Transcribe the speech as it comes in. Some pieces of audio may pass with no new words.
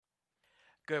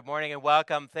Good morning and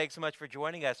welcome. Thanks so much for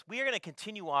joining us. We are going to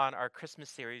continue on our Christmas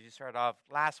series we started off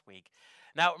last week.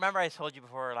 Now, remember I told you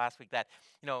before last week that,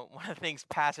 one of the things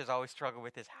pastors always struggle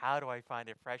with is how do I find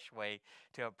a fresh way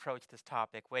to approach this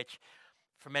topic, which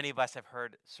for many of us have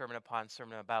heard sermon upon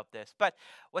sermon about this. But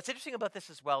what's interesting about this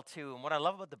as well too, and what I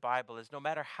love about the Bible is no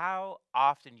matter how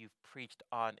often you've preached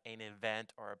on an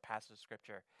event or a passage of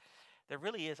scripture, there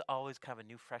really is always kind of a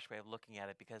new fresh way of looking at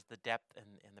it because the depth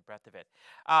and the breadth of it.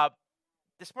 Uh,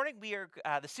 this morning we are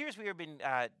the series we have been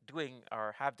doing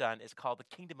or have done is called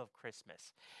the Kingdom of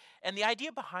Christmas, and the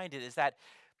idea behind it is that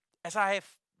as I have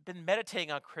been meditating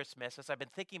on Christmas, as I've been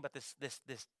thinking about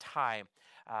this time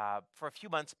for a few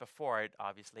months before it,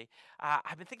 obviously,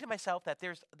 I've been thinking to myself that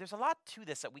there's a lot to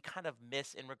this that we kind of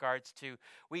miss in regards to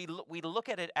we look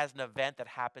at it as an event that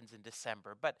happens in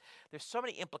December, but there's so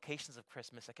many implications of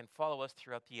Christmas that can follow us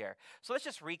throughout the year. So let's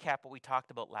just recap what we talked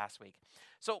about last week.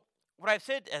 So what I've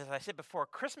said, as I said before,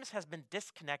 Christmas has been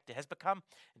disconnected, has become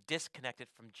disconnected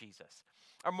from Jesus,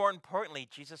 or more importantly,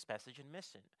 Jesus' message and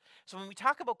mission. So when we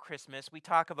talk about Christmas, we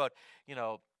talk about, you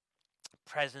know,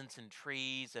 presents and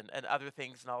trees and other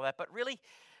things and all that, but really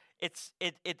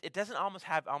it doesn't almost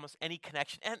have almost any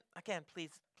connection. And again,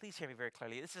 please hear me very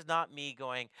clearly. This is not me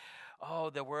going, oh,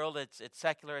 the world, it's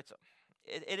secular,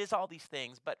 it is all these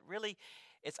things, but really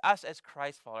it's us as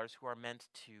Christ followers who are meant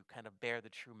to kind of bear the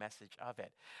true message of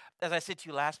it. As I said to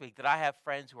you last week, that I have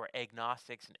friends who are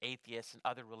agnostics and atheists and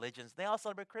other religions. They all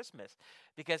celebrate Christmas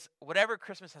because whatever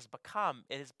Christmas has become,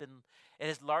 it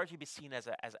has largely been seen as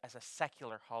a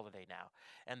secular holiday now,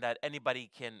 and that anybody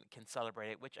can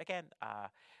celebrate it. Which again,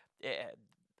 eh,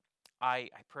 I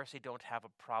personally don't have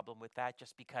a problem with that,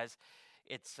 just because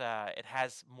it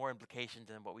has more implications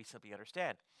than what we simply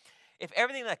understand. If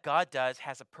everything that God does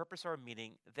has a purpose or a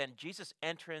meaning, then Jesus'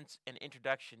 entrance and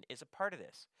introduction is a part of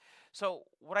this. So,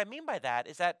 what I mean by that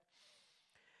is that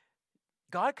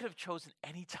God could have chosen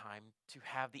any time to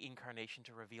have the incarnation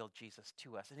to reveal Jesus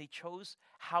to us, and He chose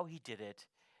how He did it,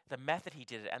 the method He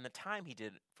did it, and the time He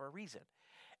did it for a reason.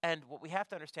 And what we have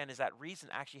to understand is that reason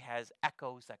actually has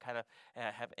echoes that kind of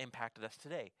have impacted us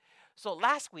today. So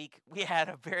last week we had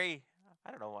a very, I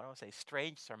don't know, I don't want to say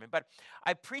strange sermon, but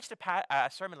I preached a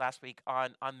sermon last week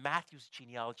on Matthew's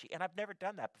genealogy, and I've never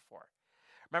done that before.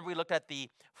 Remember, we looked at the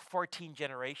 14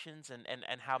 generations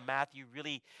and how Matthew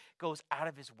really goes out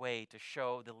of his way to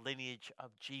show the lineage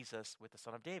of Jesus with the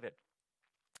son of David.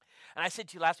 And I said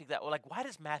to you last week that, well, like, why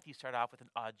does Matthew start off with an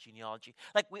odd genealogy?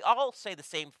 Like, we all say the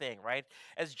same thing, right?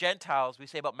 As Gentiles, we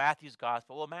say about Matthew's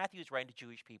gospel, well, Matthew's writing to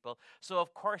Jewish people, so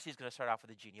of course he's going to start off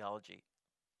with a genealogy.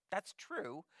 That's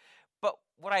true. But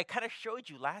what I kind of showed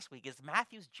you last week is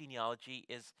Matthew's genealogy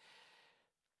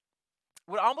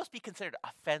would almost be considered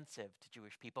offensive to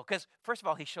Jewish people because, first of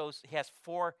all, he has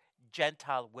four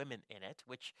Gentile women in it,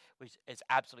 which is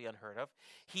absolutely unheard of.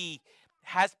 He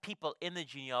has people in the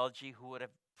genealogy who would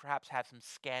have perhaps have some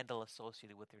scandal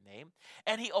associated with their name,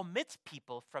 and he omits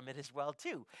people from it as well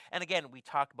too. And again, we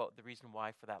talked about the reason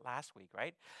why for that last week,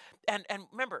 right? And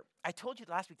remember, I told you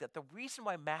last week that the reason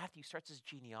why Matthew starts his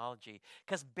genealogy,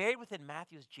 because buried within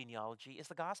Matthew's genealogy is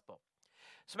the gospel.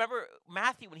 So remember,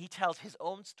 Matthew, when he tells his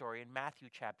own story in Matthew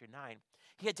chapter 9,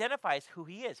 he identifies who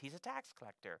he is. He's a tax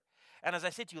collector. And as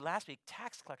I said to you last week,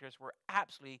 tax collectors were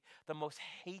absolutely the most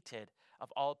hated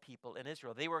of all people in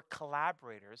Israel. They were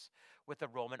collaborators with the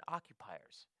Roman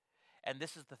occupiers. And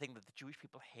this is the thing that the Jewish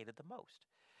people hated the most.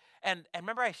 And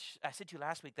remember, I said to you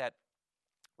last week that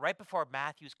right before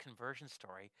Matthew's conversion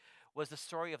story was the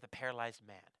story of the paralyzed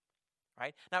man.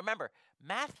 Right? Now remember,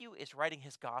 Matthew is writing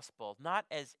his gospel not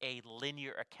as a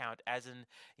linear account, as in,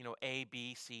 A,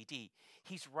 B, C, D.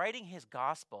 He's writing his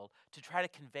gospel to try to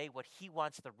convey what he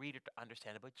wants the reader to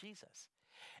understand about Jesus.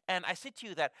 And I said to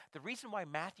you that the reason why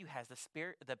Matthew has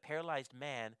the paralyzed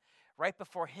man right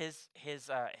before his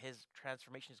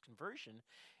transformation, his conversion,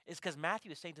 is because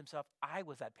Matthew is saying to himself, I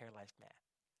was that paralyzed man.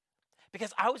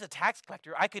 Because I was a tax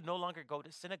collector, I could no longer go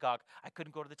to synagogue. I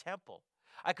couldn't go to the temple.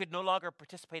 I could no longer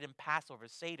participate in Passover,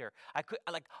 Seder.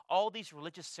 All these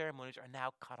religious ceremonies are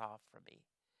now cut off from me.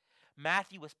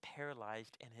 Matthew was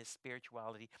paralyzed in his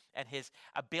spirituality and his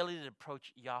ability to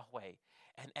approach Yahweh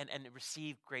and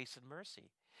receive grace and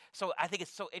mercy. So I think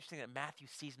it's so interesting that Matthew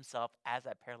sees himself as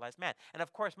that paralyzed man. And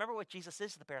of course, remember what Jesus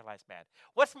is to the paralyzed man.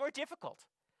 What's more difficult?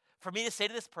 For me to say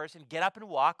to this person, get up and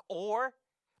walk, or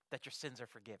that your sins are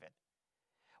forgiven.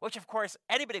 Which, of course,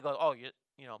 anybody goes, oh,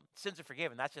 sins are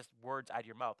forgiven. That's just words out of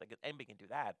your mouth. Like, anybody can do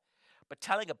that. But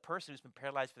telling a person who's been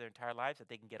paralyzed for their entire lives that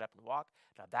they can get up and walk,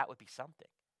 now that would be something.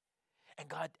 And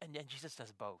God and Jesus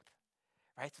does both,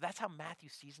 right? So that's how Matthew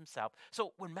sees himself.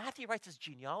 So when Matthew writes his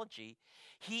genealogy,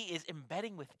 he is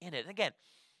embedding within it. And again,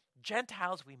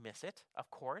 Gentiles, we miss it, of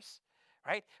course,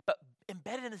 right? But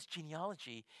embedded in this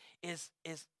genealogy is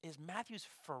Matthew's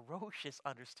ferocious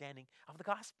understanding of the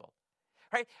gospel,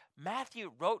 right?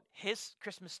 Matthew wrote his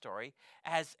Christmas story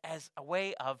as a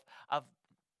way of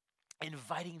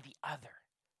inviting the other,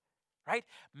 right?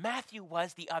 Matthew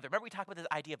was the other. Remember we talked about this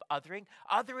idea of othering?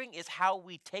 Othering is how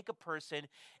we take a person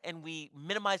and we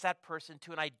minimize that person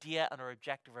to an idea and or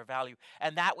objective or value.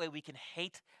 And that way we can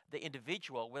hate the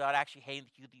individual without actually hating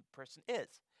who the person is,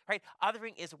 right?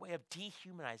 Othering is a way of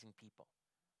dehumanizing people,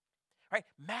 right?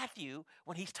 Matthew,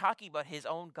 when he's talking about his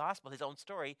own gospel, his own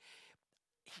story,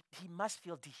 he must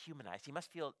feel dehumanized. He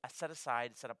must feel set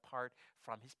aside, set apart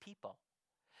from his people.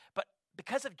 But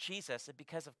because of Jesus and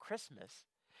because of Christmas,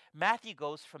 Matthew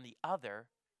goes from the other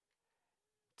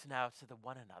to now to the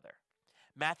one another.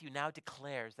 Matthew now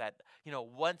declares that,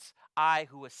 once I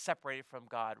who was separated from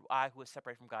God, I who was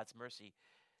separated from God's mercy,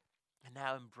 am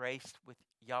now embraced with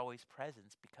Yahweh's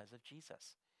presence because of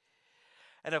Jesus.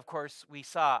 And of course, we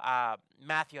saw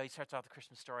Matthew, he starts off the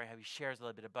Christmas story, how he shares a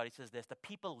little bit about it. He says this, the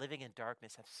people living in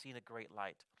darkness have seen a great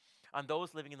light. On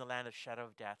those living in the land of shadow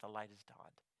of death, a light has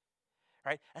dawned.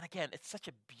 Right? And again, it's such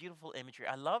a beautiful imagery.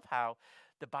 I love how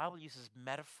the Bible uses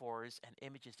metaphors and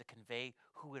images to convey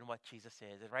who and what Jesus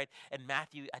is, right? And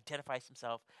Matthew identifies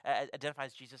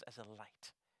Jesus as a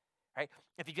light, right?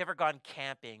 If you've ever gone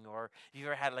camping or if you've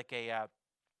ever had like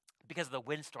because of the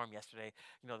windstorm yesterday,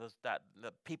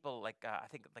 the people I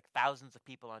think like thousands of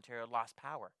people in Ontario lost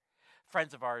power.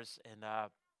 Friends of ours in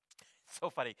so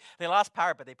funny. They lost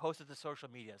power, but they posted to social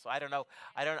media. So I don't know.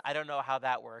 I don't know how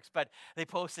that works. But they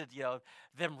posted,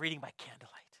 them reading by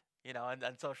candlelight,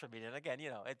 on social media. And again,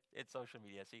 it's social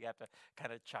media, so you have to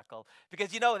kind of chuckle because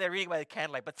they're reading by the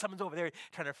candlelight, but someone's over there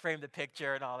trying to frame the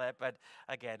picture and all that. But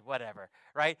again, whatever,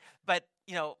 right? But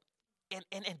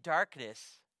in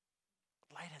darkness,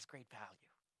 light has great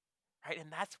value, right?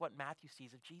 And that's what Matthew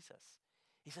sees of Jesus.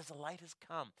 He says, the light has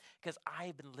come because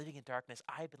I've been living in darkness.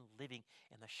 I've been living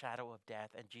in the shadow of death,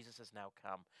 and Jesus has now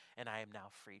come, and I am now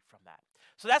freed from that.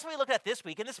 So that's what we looked at this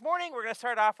week. And this morning, we're going to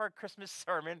start off our Christmas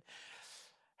sermon.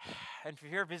 And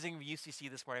if you're visiting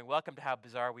UCC this morning, welcome to how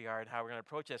bizarre we are and how we're going to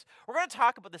approach this. We're going to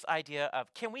talk about this idea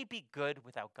of, can we be good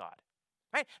without God?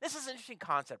 Right? This is an interesting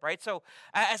concept, right? So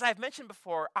as I've mentioned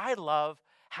before, I love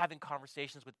having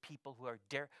conversations with people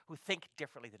who think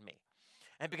differently than me.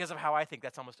 And because of how I think,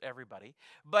 that's almost everybody.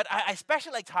 But I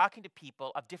especially like talking to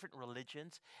people of different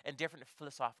religions and different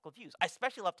philosophical views. I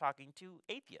especially love talking to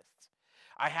atheists.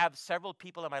 I have several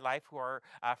people in my life who are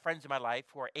friends in my life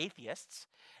who are atheists,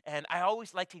 and I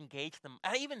always like to engage them.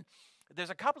 And there's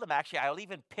a couple of them actually I'll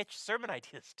even pitch sermon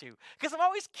ideas to because I'm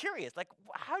always curious, like,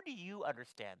 how do you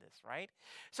understand this, right?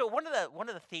 So one of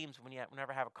the themes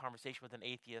whenever I have a conversation with an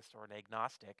atheist or an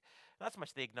agnostic, not so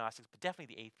much the agnostics, but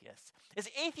definitely the atheists, is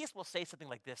the atheist will say something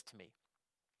like this to me.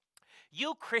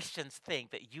 You Christians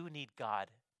think that you need God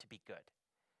to be good.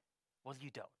 Well, you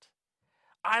don't.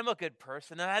 I'm a good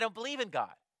person and I don't believe in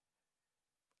God.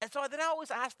 And so then I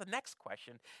always ask the next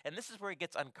question, and this is where it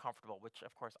gets uncomfortable, which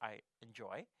of course I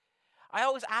enjoy. I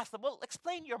always ask them, well,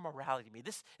 explain your morality to me.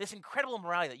 This incredible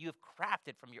morality that you have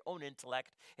crafted from your own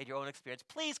intellect and your own experience.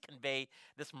 Please convey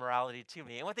this morality to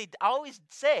me. And what they always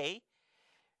say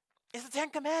is the 10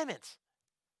 Commandments,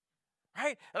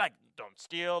 right? They're like, don't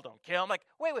steal, don't kill. I'm like,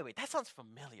 wait, that sounds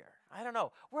familiar. I don't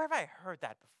know. Where have I heard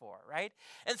that before, right?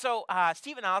 And so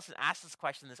Stephen Allison asked this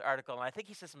question in this article, and I think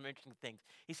he says some interesting things.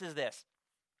 He says this.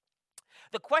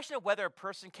 The question of whether a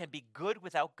person can be good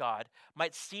without God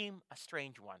might seem a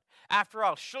strange one. After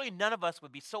all, surely none of us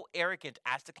would be so arrogant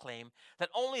as to claim that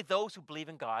only those who believe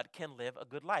in God can live a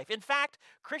good life. In fact,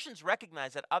 Christians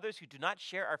recognize that others who do not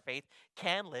share our faith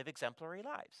can live exemplary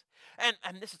lives. And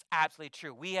this is absolutely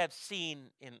true. We have seen,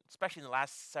 especially in the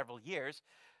last several years,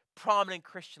 prominent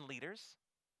Christian leaders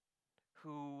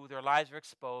who their lives are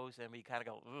exposed, and we kind of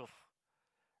go, ugh.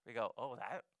 We go, oh,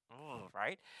 that, ugh,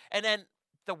 right? And then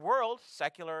the world,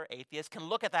 secular atheists, can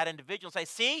look at that individual and say,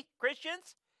 see,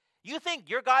 Christians, you think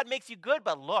your God makes you good,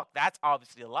 but look, that's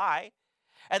obviously a lie.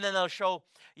 And then they'll show,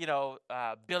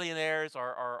 billionaires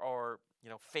or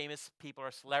famous people or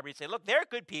celebrities, say, look, they're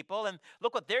good people, and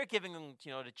look what they're giving,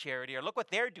 to charity, or look what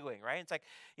they're doing, right? It's like,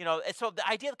 and so the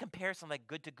idea of comparison, like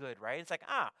good to good, right? It's like,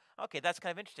 okay, that's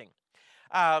kind of interesting.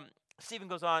 Stephen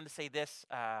goes on to say this,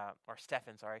 or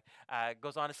Stephen, sorry,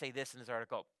 goes on to say this in his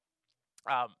article.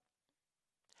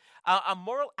 A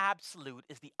moral absolute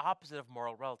is the opposite of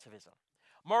moral relativism.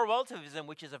 Moral relativism,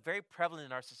 which is very prevalent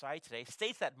in our society today,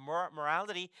 states that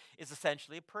morality is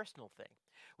essentially a personal thing.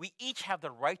 We each have the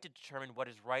right to determine what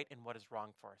is right and what is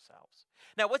wrong for ourselves.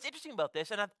 Now, what's interesting about this,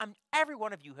 and every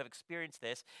one of you have experienced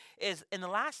this, is in the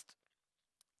last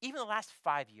even the last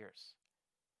 5 years,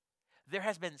 there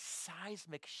has been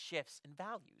seismic shifts in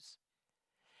values.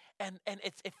 And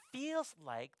it feels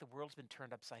like the world's been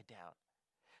turned upside down.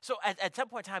 So at some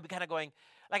point in time, we kind of going,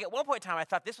 like at one point in time, I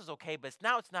thought this was okay, but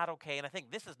now it's not okay. And I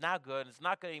think this is now good, and it's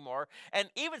not good anymore. And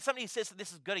even somebody who says that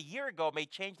this is good a year ago may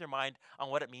change their mind on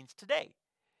what it means today.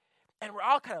 And we're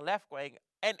all kind of left going,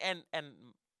 and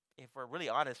if we're really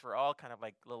honest, we're all kind of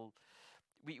like little,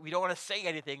 we don't want to say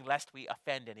anything lest we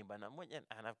offend anyone. And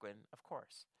I'm going, of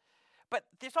course. But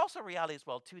there's also reality as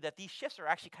well, too, that these shifts are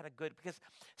actually kind of good because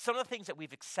some of the things that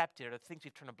we've accepted or the things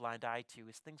we've turned a blind eye to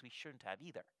is things we shouldn't have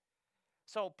either.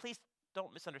 So please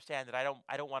don't misunderstand that I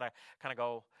don't want to kind of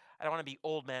go, I don't want to be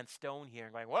old man Stone here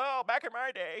and going, well, back in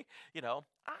my day,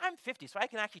 I'm 50, so I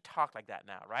can actually talk like that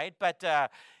now, right? But,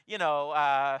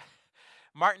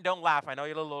 Martin, don't laugh. I know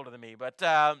you're a little older than me, but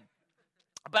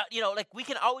like we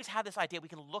can always have this idea. We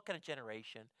can look at a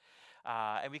generation.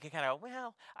 And we can kind of,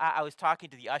 I was talking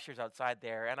to the ushers outside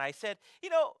there, and I said,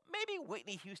 maybe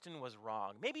Whitney Houston was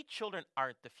wrong. Maybe children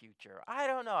aren't the future. I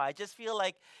don't know. I just feel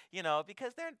like,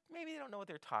 because maybe they don't know what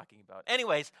they're talking about.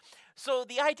 Anyways, so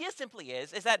the idea simply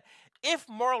is that if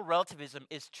moral relativism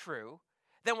is true,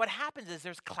 then what happens is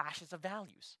there's clashes of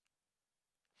values.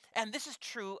 And this is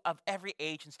true of every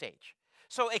age and stage.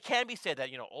 So it can be said that,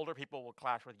 older people will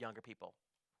clash with younger people.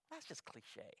 That's just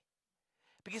cliche.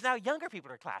 Because now younger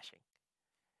people are clashing,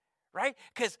 right?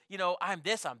 Because, I'm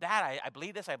this, I'm that, I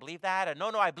believe this, I believe that, and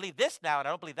no, I believe this now, and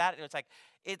I don't believe that. And it's like,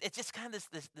 it's just kind of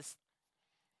this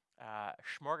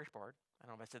smorgasbord. I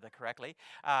don't know if I said that correctly.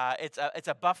 It's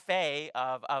a buffet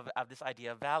of this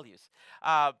idea of values.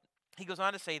 He goes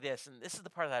on to say this, and this is the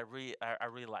part that I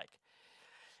really like.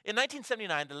 In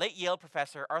 1979, the late Yale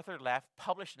professor Arthur Leff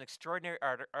published an extraordinary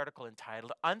article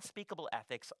entitled Unspeakable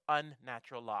Ethics,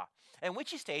 Unnatural Law, in which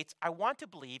he states, I want to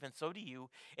believe, and so do you,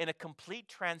 in a complete,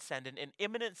 transcendent, and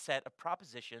immanent set of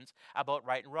propositions about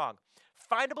right and wrong,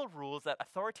 findable rules that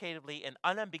authoritatively and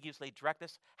unambiguously direct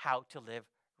us how to live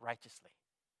righteously.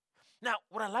 Now,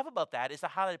 what I love about that is the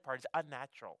highlighted part is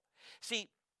unnatural. See,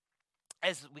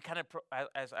 as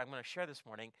I'm going to share this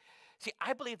morning,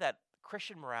 I believe that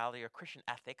Christian morality or Christian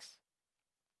ethics,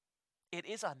 it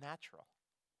is unnatural.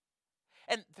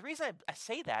 And the reason I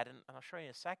say that, and I'll show you in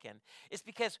a second, is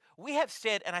because we have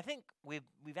said, and I think we've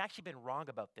actually been wrong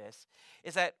about this,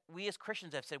 is that we as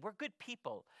Christians have said we're good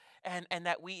people, and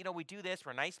that we do this,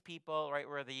 we're nice people, right?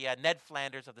 We're the Ned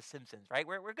Flanders of The Simpsons, right?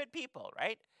 We're good people,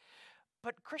 right?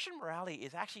 But Christian morality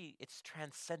is actually, it's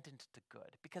transcendent to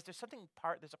good because there's a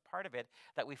part of it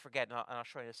that we forget, and I'll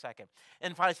show you in a second.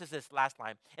 And finally, it says this last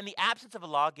line. In the absence of a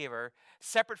lawgiver,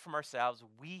 separate from ourselves,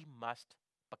 we must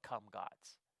become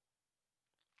gods.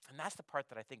 And that's the part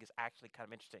that I think is actually kind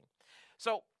of interesting.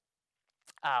 So,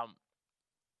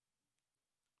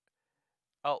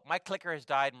 my clicker has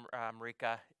died,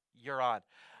 Marika. You're on.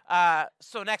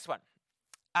 So next one.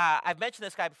 I've mentioned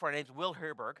this guy before. His name's Will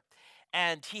Herberg.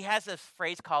 And he has this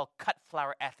phrase called cut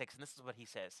flower ethics, and this is what he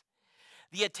says.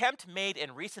 The attempt made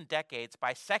in recent decades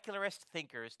by secularist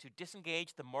thinkers to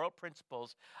disengage the moral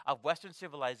principles of Western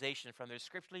civilization from their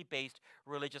scripturally based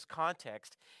religious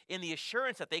context in the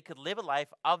assurance that they could live a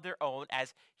life of their own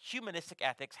as humanistic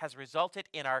ethics has resulted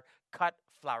in our cut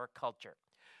flower culture.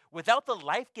 Without the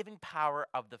life-giving power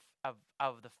of the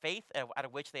faith out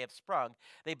of which they have sprung,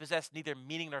 they possess neither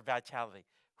meaning nor vitality.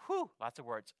 Whew, lots of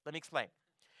words. Let me explain.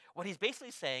 What he's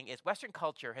basically saying is Western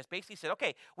culture has basically said,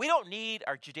 okay, we don't need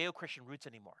our Judeo-Christian roots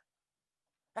anymore.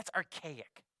 That's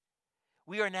archaic.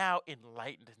 We are now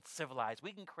enlightened and civilized.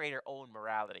 We can create our own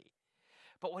morality.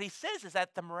 But what he says is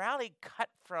that the morality cut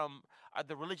from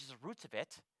the religious roots of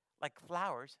it, like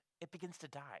flowers, it begins to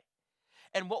die.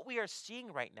 And what we are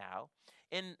seeing right now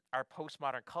in our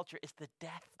postmodern culture is the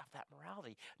death of that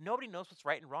morality. Nobody knows what's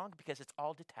right and wrong because it's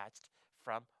all detached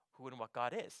from who and what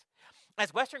God is.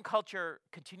 As Western culture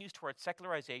continues towards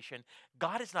secularization,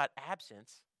 God is not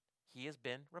absent. He has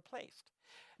been replaced.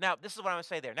 Now, this is what I want to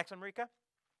say there. Next one, Marika.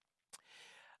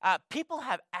 People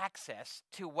have access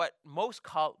to what most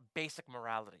call basic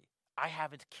morality. I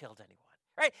haven't killed anyone.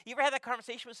 Right? You ever had that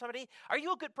conversation with somebody? Are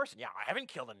you a good person? Yeah, I haven't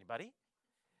killed anybody.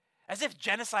 As if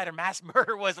genocide or mass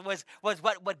murder was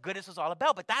what goodness was all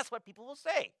about. But that's what people will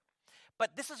say.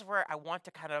 But this is where I want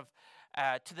to kind of,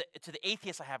 to the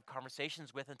atheists I have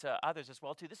conversations with and to others as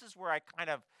well too, this is where I kind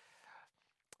of,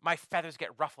 my feathers get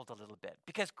ruffled a little bit.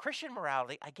 Because Christian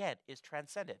morality, again, is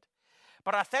transcendent.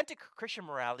 But authentic Christian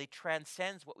morality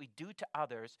transcends what we do to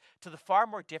others to the far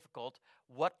more difficult,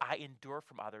 what I endure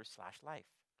from others / life.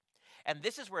 And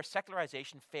this is where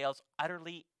secularization fails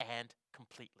utterly and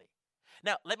completely.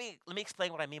 Now, let me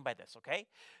explain what I mean by this, okay?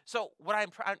 So what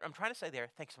I'm trying to say there,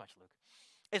 thanks so much, Luke.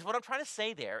 is what I'm trying to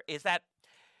say there is that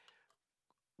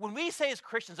when we say as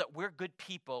Christians that we're good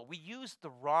people, we use the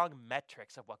wrong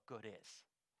metrics of what good is.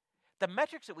 The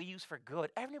metrics that we use for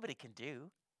good, everybody can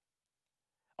do.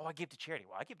 Oh, I give to charity.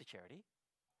 Well, I give to charity.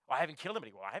 Well, I haven't killed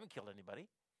anybody. Well, I haven't killed anybody.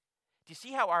 Do you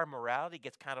see how our morality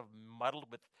gets kind of muddled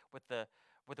with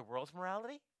the world's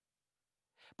morality?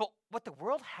 But what the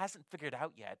world hasn't figured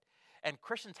out yet, and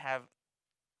Christians have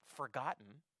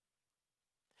forgotten,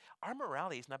 our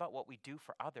morality is not about what we do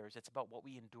for others, it's about what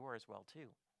we endure as well too.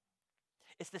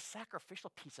 It's the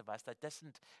sacrificial piece of us that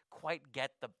doesn't quite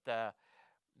get the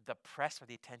press or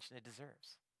the attention it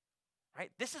deserves.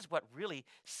 Right? This is what really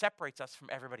separates us from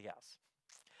everybody else.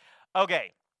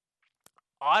 Okay.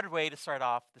 Odd way to start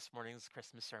off this morning's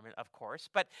Christmas sermon, of course.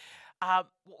 But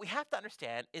what we have to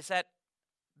understand is that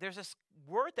there's this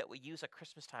word that we use at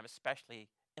Christmas time, especially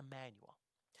Emmanuel.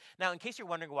 Now, in case you're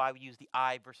wondering why we use the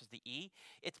I versus the E,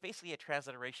 it's basically a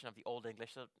transliteration of the Old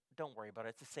English, so don't worry about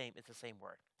it. It's the same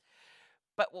word.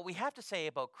 But what we have to say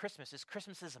about Christmas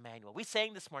is Emmanuel. We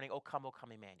sang this morning, O come,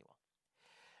 Emmanuel.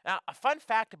 Now, a fun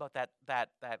fact about that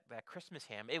Christmas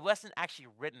hymn, it wasn't actually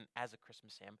written as a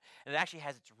Christmas hymn, and it actually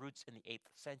has its roots in the 8th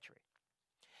century.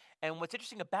 And what's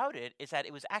interesting about it is that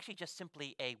it was actually just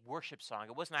simply a worship song.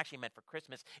 It wasn't actually meant for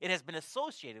Christmas. It has been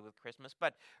associated with Christmas,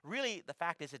 but really the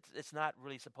fact is it's not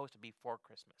really supposed to be for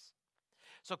Christmas.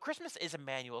 So Christmas is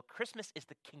Emmanuel. Christmas is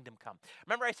the kingdom come.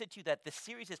 Remember I said to you that this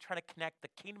series is trying to connect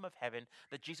the kingdom of heaven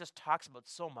that Jesus talks about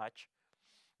so much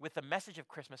with the message of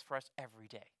Christmas for us every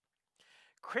day.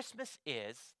 Christmas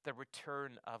is the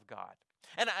return of God.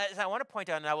 And as I want to point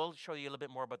out, and I will show you a little bit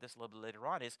more about this a little bit later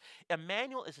on, is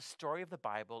Emmanuel is a story of the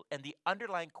Bible and the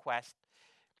underlying quest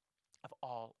of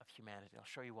all of humanity. I'll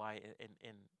show you why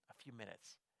in a few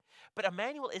minutes. But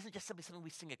Emmanuel isn't just simply something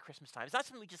we sing at Christmas time. It's not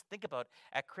something we just think about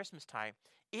at Christmas time.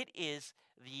 It is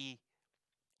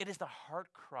the heart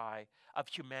cry of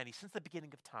humanity since the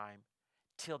beginning of time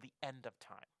till the end of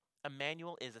time.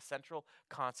 Emmanuel is a central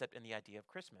concept in the idea of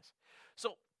Christmas.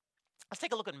 So let's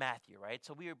take a look at Matthew, right?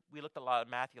 So we looked a lot at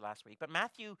Matthew last week, but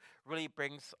Matthew really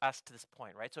brings us to this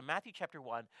point, right? So Matthew chapter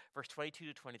 1, verse 22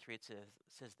 to 23, it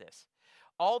says this.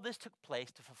 All this took place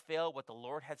to fulfill what the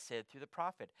Lord had said through the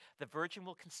prophet. The virgin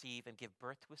will conceive and give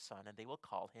birth to a son, and they will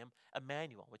call him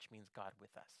Emmanuel, which means God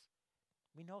with us.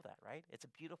 We know that, right? It's a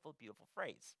beautiful, beautiful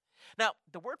phrase. Now,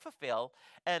 the word fulfill,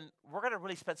 and we're going to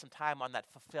really spend some time on that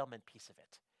fulfillment piece of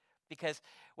it. Because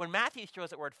when Matthew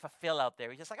throws that word fulfill out there,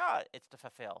 he's just like, oh, it's to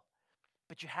fulfill.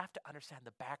 But you have to understand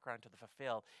the background to the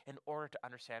fulfill in order to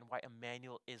understand why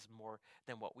Emmanuel is more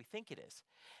than what we think it is.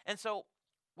 And so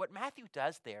what Matthew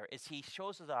does there is he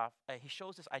shows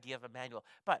this idea of Emmanuel.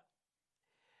 But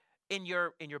in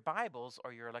your Bibles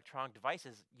or your electronic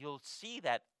devices, you'll see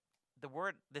that the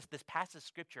word, this passage of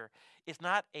scripture is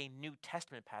not a New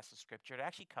Testament passage of scripture. It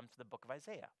actually comes to the book of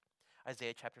Isaiah,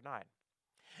 Isaiah chapter 9.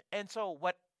 And so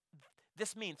what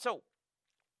this means, so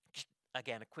just,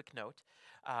 again, a quick note.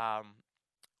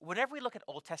 Whenever we look at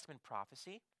Old Testament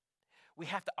prophecy, we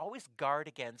have to always guard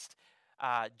against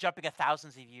jumping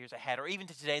thousands of years ahead, or even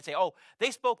to today and say, oh, they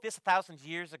spoke this 1,000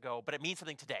 years ago, but it means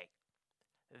something today.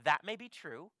 That may be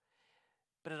true,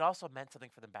 but it also meant something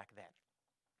for them back then.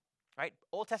 Right?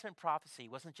 Old Testament prophecy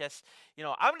wasn't just,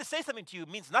 I'm going to say something to you, it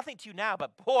means nothing to you now,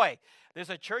 but boy, there's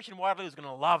a church in Waterloo who's going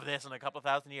to love this in a couple of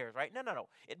thousand years, right? No.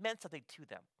 It meant something to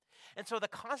them. And so the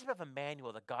concept of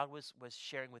Emmanuel that God was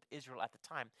sharing with Israel at the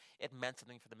time, it meant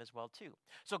something for them as well too.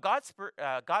 So God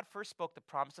first spoke the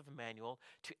promise of Emmanuel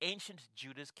to ancient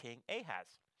Judah's king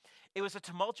Ahaz. It was a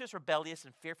tumultuous, rebellious,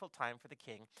 and fearful time for the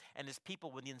king and his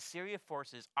people when the Assyrian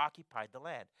forces occupied the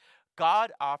land.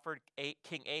 God offered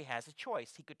King Ahaz a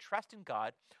choice. He could trust in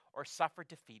God or suffer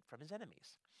defeat from his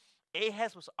enemies.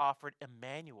 Ahaz was offered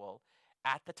Emmanuel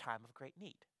at the time of great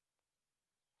need.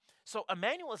 So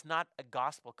Emmanuel is not a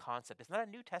gospel concept. It's not a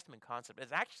New Testament concept.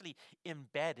 It's actually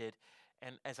embedded,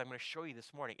 and as I'm going to show you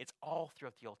this morning, it's all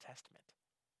throughout the Old Testament.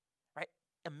 Right?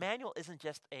 Emmanuel isn't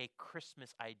just a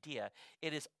Christmas idea.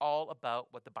 It is all about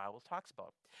what the Bible talks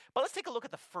about. But let's take a look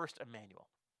at the first Emmanuel.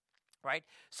 Right?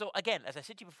 So again, as I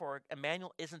said to you before,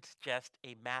 Emmanuel isn't just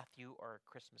a Matthew or a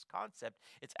Christmas concept.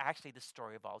 It's actually the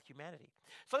story of all humanity.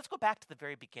 So let's go back to the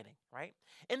very beginning, right?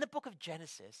 In the book of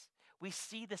Genesis, we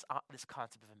see this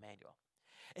concept of Emmanuel.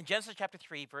 In Genesis chapter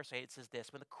 3, verse 8, it says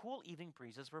this, when the cool evening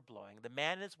breezes were blowing, the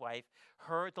man and his wife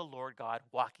heard the Lord God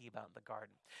walking about in the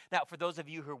garden. Now, for those of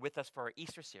you who are with us for our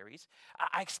Easter series,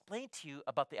 I explained to you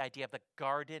about the idea of the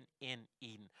Garden in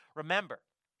Eden. Remember,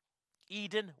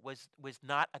 Eden was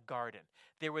not a garden.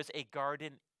 There was a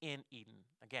garden in Eden.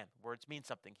 Again, words mean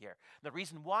something here. The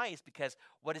reason why is because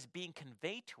what is being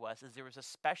conveyed to us is there was a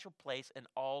special place in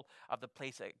all of the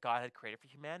place that God had created for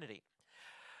humanity.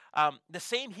 The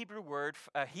same Hebrew word,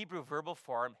 Hebrew verbal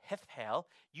form, hifhel,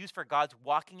 used for God's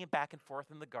walking back and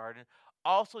forth in the garden,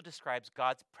 also describes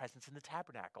God's presence in the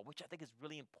tabernacle, which I think is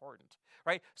really important,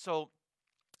 right? So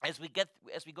as we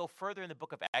go further in the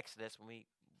book of Exodus, when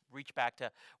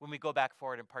we go back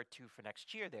forward in part 2 for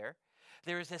next year,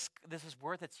 there is this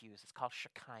word that's used. It's called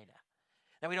Shekinah.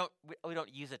 Now we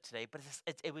don't use it today, but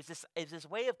it was this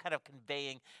way of kind of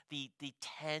conveying the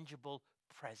tangible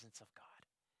presence of God.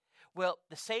 Well,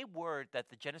 the same word that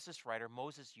the Genesis writer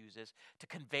Moses uses to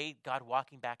convey God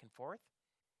walking back and forth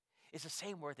is the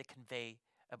same word they convey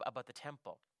about the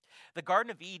temple. The Garden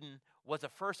of Eden was the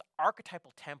first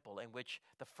archetypal temple in which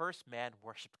the first man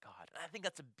worshiped God. And I think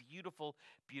that's a beautiful,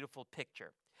 beautiful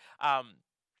picture.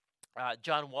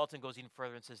 John Walton goes even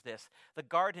further and says this: the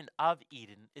Garden of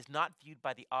Eden is not viewed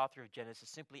by the author of Genesis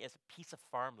simply as a piece of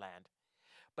farmland,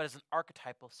 but as an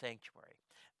archetypal sanctuary.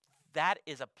 That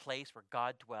is a place where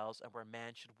God dwells and where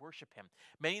man should worship him.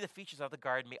 Many of the features of the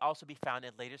garden may also be found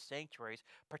in later sanctuaries,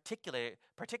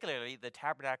 particularly the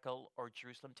tabernacle or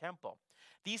Jerusalem temple.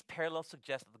 These parallels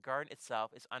suggest that the garden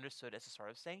itself is understood as a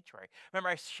sort of sanctuary. Remember,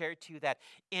 I shared too that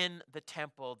in the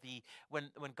temple,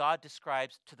 when God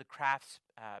describes to the crafts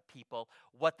people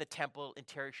what the temple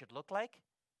interior should look like,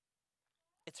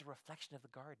 it's a reflection of the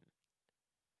garden,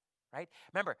 right?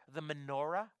 Remember, the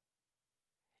menorah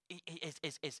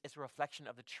is a reflection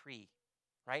of the tree,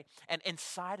 right? And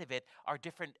inside of it are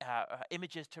different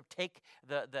images to take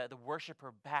the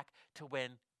worshiper back to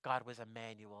when God was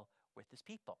Emmanuel with his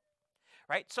people,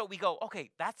 right? So we go,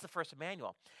 okay, that's the first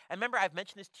Emmanuel. And remember, I've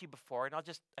mentioned this to you before, and I'll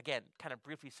just, again, kind of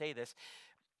briefly say this.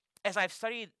 As I've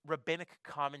studied rabbinic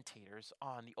commentators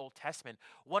on the Old Testament,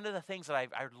 one of the things that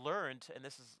I've learned, and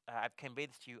this is I've conveyed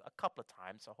this to you a couple of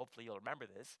times, so hopefully you'll remember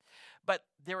this, but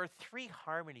there are 3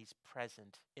 harmonies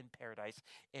present in paradise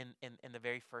in the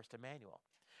very first Emmanuel.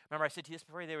 Remember, I said to you this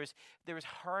before, there was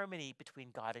harmony between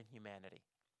God and humanity.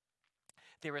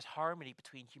 There was harmony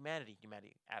between humanity,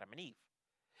 Adam and Eve.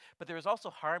 But there was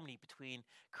also harmony between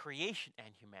creation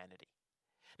and humanity.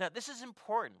 Now, this is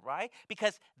important, right?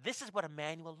 Because this is what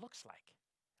Emmanuel looks like.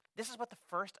 This is what the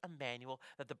first Emmanuel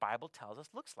that the Bible tells us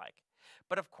looks like.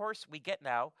 But of course, we get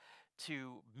now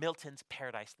to Milton's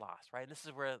Paradise Lost, right? And this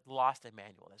is where lost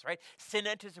Emmanuel is, right? Sin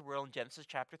enters the world in Genesis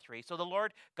chapter 3. So the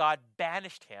Lord God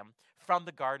banished him from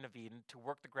the Garden of Eden to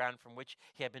work the ground from which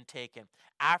he had been taken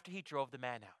after he drove the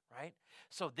man out, right?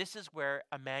 So this is where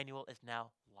Emmanuel is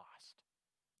now lost.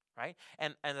 Right?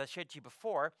 And as I shared to you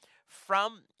before,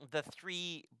 from the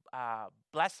 3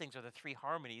 blessings or the 3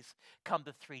 harmonies come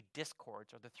the 3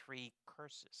 discords or the 3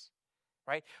 curses.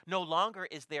 Right? No longer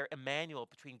is there Emmanuel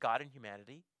between God and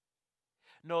humanity.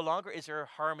 No longer is there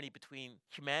harmony between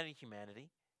humanity and humanity.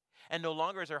 And no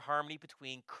longer is there harmony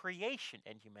between creation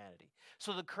and humanity.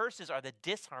 So the curses are the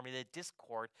disharmony, the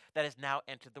discord that has now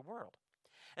entered the world.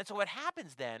 And so what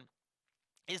happens then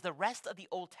is the rest of the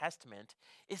Old Testament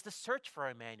is the search for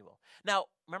Emmanuel. Now,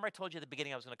 remember I told you at the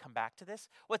beginning I was going to come back to this?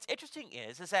 What's interesting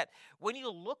is that when you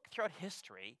look throughout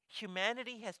history,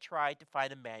 humanity has tried to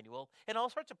find Emmanuel in all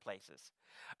sorts of places.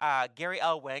 Gary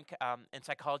L. Wenck in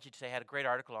Psychology Today had a great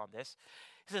article on this.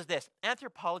 He says this: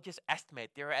 anthropologists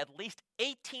estimate there are at least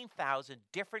 18,000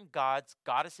 different gods,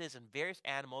 goddesses, and various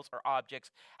animals or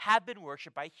objects have been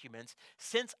worshipped by humans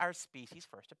since our species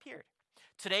first appeared.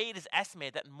 Today, it is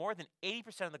estimated that more than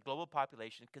 80% of the global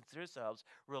population consider themselves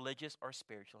religious or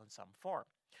spiritual in some form.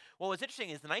 Well, what's interesting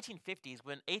is the 1950s,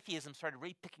 when atheism started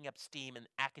really picking up steam in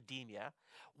academia,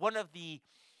 one of the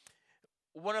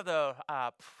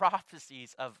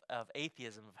prophecies of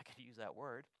atheism, if I could use that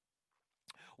word,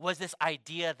 was this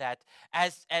idea that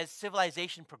as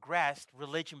civilization progressed,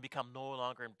 religion would become no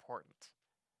longer important.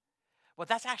 Well,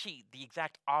 that's actually the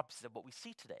exact opposite of what we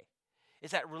see today. Is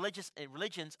that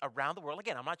religions around the world,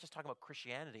 again, I'm not just talking about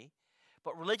Christianity,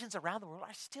 but religions around the world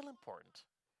are still important,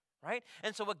 right?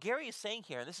 And so what Gary is saying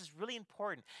here, and this is really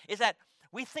important, is that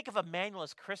we think of Emmanuel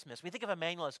as Christmas, we think of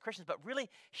Emmanuel as Christians, but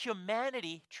really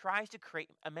humanity tries to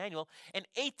create Emmanuel in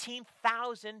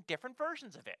 18,000 different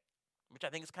versions of it, which I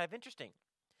think is kind of interesting.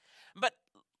 But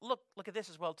look at this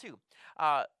as well too.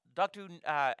 Dr.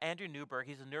 Andrew Newberg,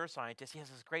 he's a neuroscientist. He has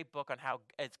this great book on how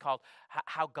it's called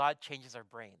 "How God Changes Our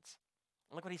Brains."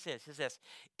 Look what he says. He says this: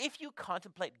 if you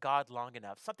contemplate God long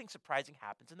enough, something surprising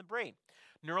happens in the brain.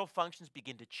 Neural functions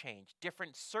begin to change.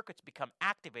 Different circuits become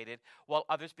activated while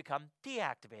others become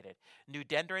deactivated. New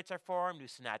dendrites are formed, new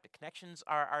synaptic connections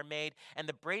are made, and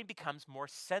the brain becomes more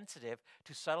sensitive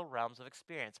to subtle realms of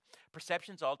experience.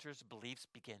 Perceptions alters, beliefs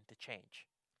begin to change.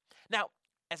 Now,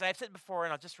 as I've said before,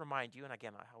 and I'll just remind you, and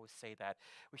again, I always say that,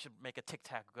 we should make a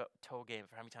tic-tac-toe game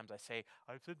for how many times I say,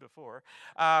 I've said before.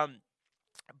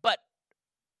 But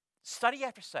study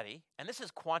after study, and this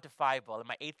is quantifiable, and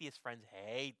my atheist friends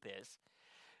hate this,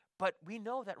 but we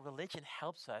know that religion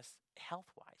helps us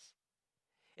health-wise.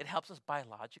 It helps us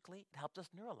biologically, it helps us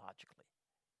neurologically.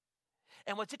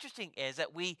 And what's interesting is that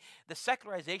the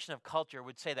secularization of culture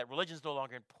would say that religion is no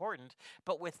longer important,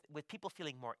 but with people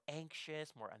feeling more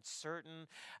anxious, more uncertain,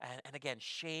 and again,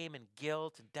 shame and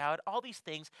guilt and doubt, all these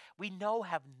things we know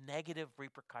have negative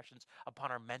repercussions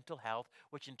upon our mental health,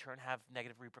 which in turn have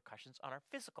negative repercussions on our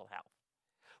physical health.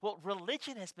 Well,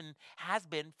 religion has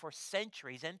been for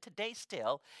centuries, and today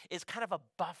still, is kind of a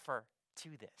buffer to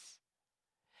this.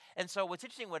 And so what's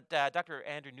interesting, what Dr.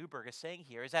 Andrew Newberg is saying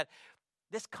here is that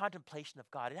this contemplation of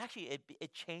God,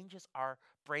 it changes our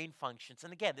brain functions.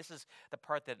 And again, this is the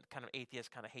part that kind of atheists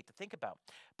kind of hate to think about.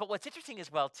 But what's interesting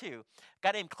as well, too, a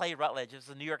guy named Clay Routledge, this is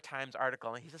a New York Times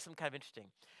article, and he says something kind of interesting.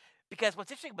 Because what's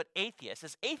interesting about atheists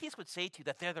is atheists would say to you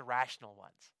that they're the rational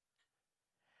ones.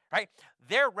 Right?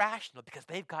 They're rational because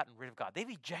they've gotten rid of God. They've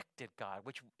ejected God,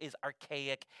 which is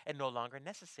archaic and no longer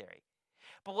necessary.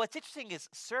 But what's interesting is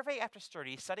survey after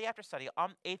study after study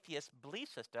on atheist belief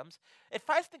systems, it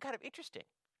finds something kind of interesting.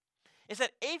 Is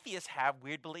that atheists have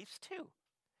weird beliefs too.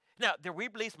 Now, their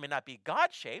weird beliefs may not be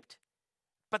God-shaped,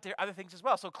 but there are other things as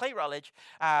well. So Clay Routledge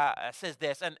says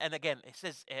this, and again, it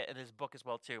says in his book as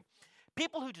well too.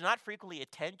 People who do not frequently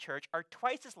attend church are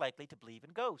twice as likely to believe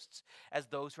in ghosts as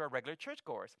those who are regular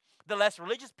churchgoers. The less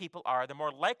religious people are, the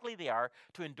more likely they are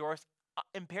to endorse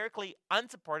empirically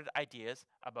unsupported ideas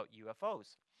about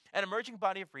UFOs. An emerging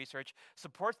body of research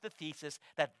supports the thesis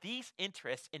that these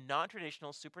interests in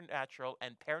non-traditional, supernatural,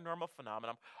 and paranormal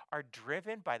phenomena are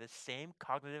driven by the same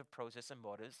cognitive process and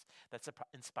motives that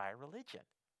inspire religion.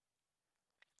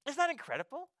 Isn't that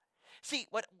incredible? See,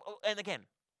 what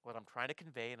I'm trying to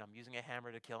convey, and I'm using a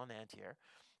hammer to kill an ant here,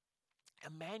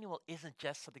 Emmanuel isn't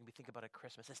just something we think about at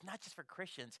Christmas. It's not just for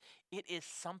Christians. It is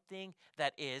something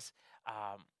that is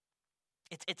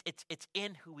it's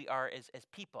in who we are as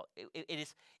people. It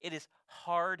is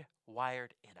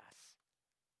hardwired in us.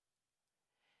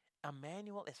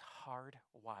 Emmanuel is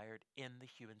hardwired in the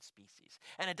human species.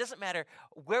 And it doesn't matter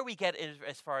where we get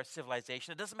as far as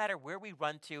civilization. It doesn't matter where we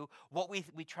run to, what we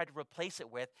try to replace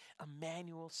it with.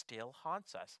 Emmanuel still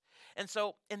haunts us. And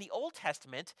so in the Old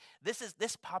Testament,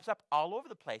 this pops up all over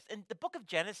the place. In the book of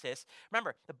Genesis,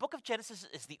 remember, the book of Genesis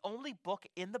is the only book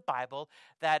in the Bible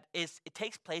that it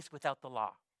takes place without the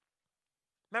law.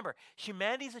 Remember,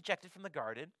 humanity is ejected from the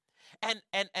garden. And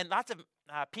lots of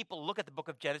people look at the book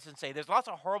of Genesis and say, there's lots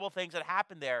of horrible things that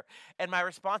happen there. And my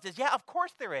response is, yeah, of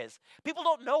course there is. People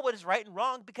don't know what is right and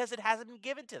wrong because it hasn't been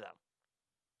given to them.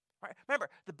 Right? Remember,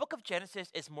 the book of Genesis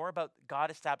is more about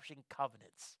God establishing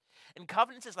covenants. And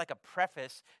covenants is like a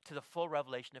preface to the full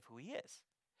revelation of who he is.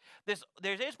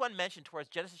 There's one mention towards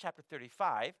Genesis chapter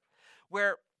 35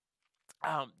 where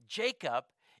Jacob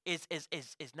is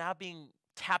now being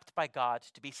tapped by God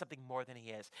to be something more than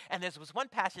he is. And there was one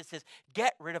passage that says,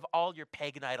 get rid of all your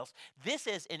pagan idols. This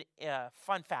is,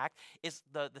 fun fact, is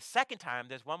the second time,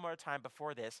 there's one more time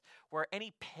before this, where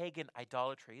any pagan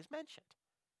idolatry is mentioned.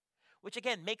 Which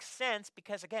again, makes sense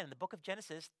because again, in the book of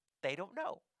Genesis, they don't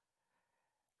know.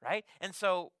 Right? And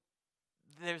so,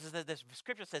 there's this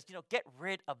scripture that says, get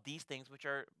rid of these things which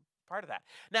are part of that.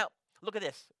 Now, look at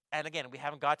this. And again, we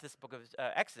haven't got to this book of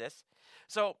Exodus.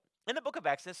 So, in the book of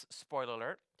Exodus, spoiler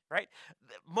alert, right?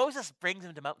 Moses brings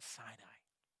him to Mount Sinai.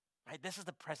 Right? This is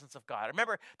the presence of God.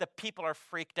 Remember, the people are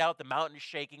freaked out. The mountain is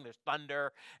shaking. There's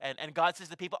thunder. And God says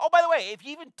to the people, oh, by the way, if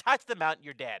you even touch the mountain,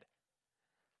 you're dead.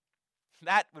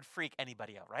 That would freak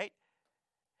anybody out, right?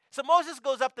 So Moses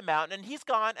goes up the mountain, and he's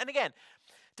gone. And again,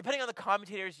 depending on the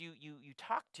commentators you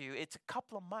talk to, it's a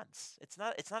couple of months. It's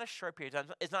not a short period of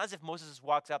time. It's not as if Moses just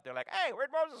walks up there like, hey, where'd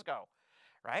Moses go?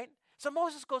 Right? So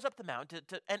Moses goes up the mountain,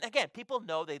 and again, people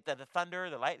know that the thunder,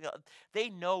 the light, they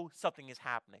know something is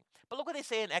happening. But look what they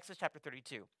say in Exodus chapter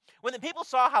 32. When the people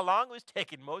saw how long it was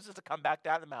taking Moses to come back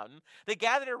down the mountain, they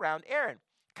gathered around Aaron.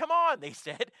 Come on, they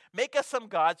said, make us some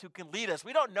gods who can lead us.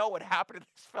 We don't know what happened to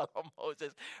this fellow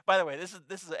Moses. By the way, this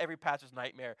is every pastor's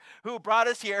nightmare. Who brought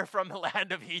us here from the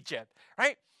land of Egypt,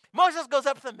 right? Moses goes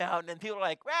up to the mountain, and people are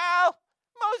like, well,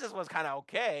 Moses was kind of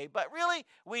okay, but really,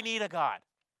 we need a God.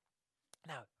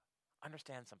 Now,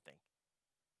 understand something.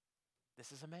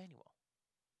 This is Emmanuel.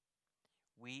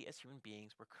 We as human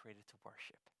beings were created to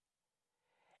worship.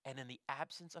 And in the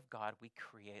absence of God, we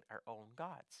create our own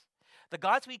gods. The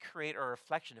gods we create are a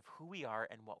reflection of who we are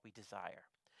and what we desire.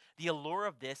 The allure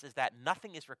of this is that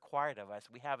nothing is required of us.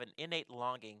 We have an innate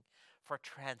longing for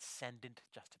transcendent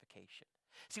justification.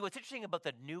 See, what's interesting about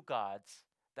the new gods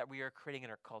that we are creating in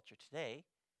our culture today,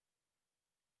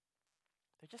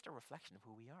 they're just a reflection of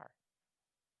who we are.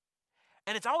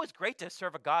 And it's always great to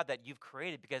serve a God that you've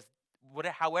created because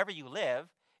however you live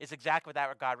is exactly what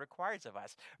that God requires of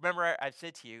us. Remember, I've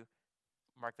said to you,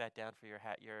 mark that down for your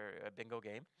bingo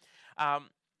game.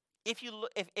 If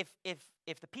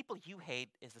the people you hate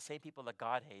is the same people that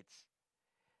God hates,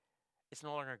 it's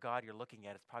no longer God you're looking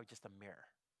at. It's probably just a mirror.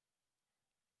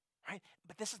 Right?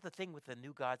 But this is the thing with the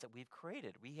new gods that we've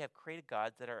created. We have created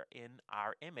gods that are in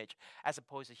our image, as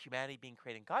opposed to humanity being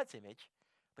created in God's image.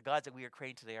 The gods that we are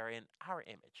creating today are in our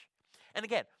image. And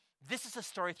again, this is a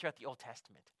story throughout the Old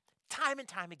Testament. Time and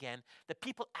time again, the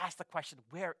people ask the question,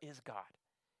 where is God?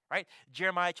 Right?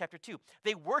 Jeremiah chapter 2.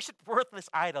 They worship worthless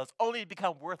idols only to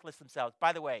become worthless themselves.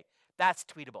 By the way, that's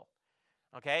tweetable.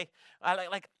 Okay? I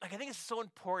think it's so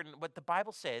important. What the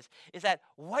Bible says is that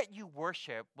what you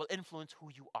worship will influence who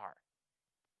you are.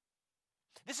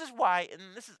 This is why, and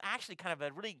this is actually kind of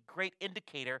a really great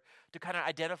indicator to kind of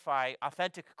identify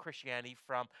authentic Christianity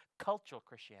from cultural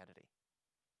Christianity.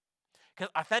 Because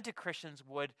authentic Christians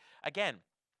would, again,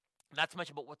 not so much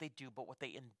about what they do, but what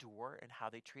they endure and how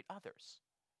they treat others.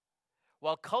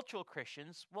 While cultural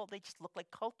Christians, well, they just look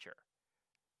like culture.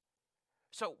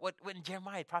 So when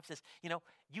Jeremiah, the prophet says,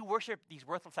 you worship these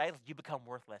worthless idols, you become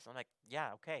worthless. I'm like,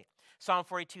 yeah, okay. Psalm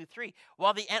 42:3.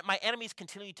 While my enemies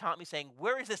continually taunt me, saying,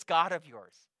 where is this God of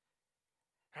yours?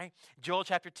 Right? Joel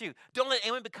chapter 2. Don't let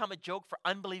anyone become a joke for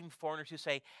unbelieving foreigners who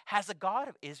say, has the God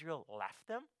of Israel left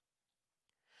them?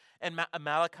 And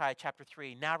Malachi chapter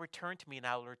 3, now return to me and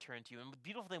I will return to you. And the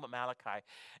beautiful thing about Malachi,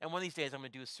 and one of these days I'm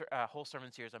going to do a whole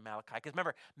sermon series on Malachi, because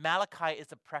remember, Malachi is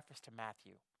the preface to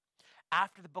Matthew.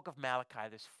 After the book of Malachi,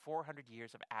 there's 400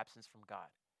 years of absence from God.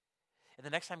 And the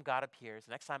next time God appears,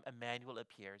 the next time Emmanuel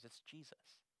appears, it's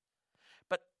Jesus.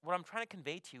 But what I'm trying to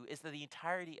convey to you is that the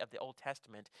entirety of the Old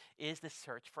Testament is the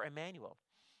search for Emmanuel.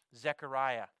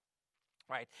 Zechariah.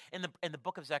 Right. In the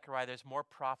book of Zechariah, there's more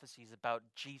prophecies about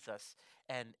Jesus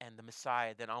and the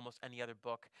Messiah than almost any other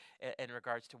book in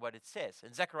regards to what it says.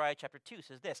 And Zechariah chapter 2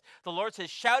 says this, the Lord says,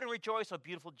 shout and rejoice, O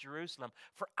beautiful Jerusalem,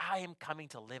 for I am coming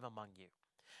to live among you.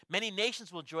 Many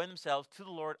nations will join themselves to the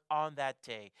Lord on that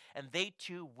day, and they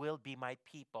too will be my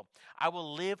people. I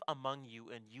will live among you,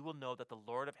 and you will know that the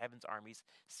Lord of heaven's armies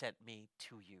sent me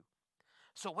to you.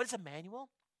 So what is Emmanuel?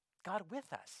 God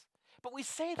with us. But we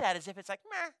say that as if it's like,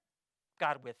 meh.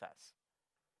 God with us.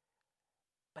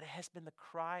 But it has been the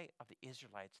cry of the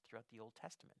Israelites throughout the Old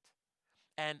Testament.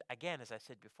 And again, as I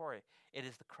said before, it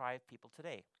is the cry of people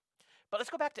today. But let's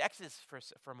go back to Exodus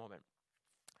for a moment.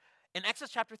 In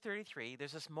Exodus chapter 33,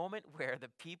 there's this moment where the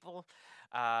people,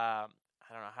 I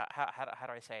don't know, how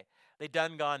do I say it? They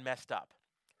done gone messed up,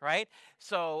 right?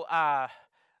 So I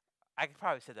could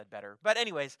probably say that better. But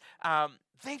anyways,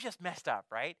 they've just messed up,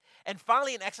 right? And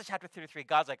finally in Exodus chapter 33,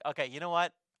 God's like, okay, you know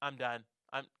what? I'm done.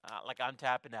 I'm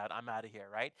tapping out. I'm out of here,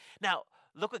 right? Now,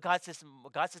 look what God says.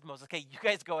 God says to Moses, okay, you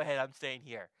guys go ahead. I'm staying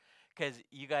here because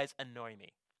you guys annoy me,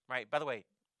 right? By the way,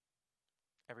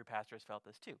 every pastor has felt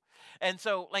this too. And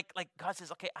so, like God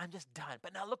says, okay, I'm just done.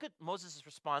 But now look at Moses'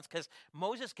 response, because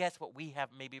Moses gets what we have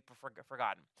maybe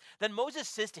forgotten. Then Moses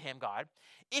says to him, God,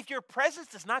 if your presence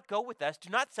does not go with us,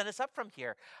 do not send us up from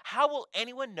here. How will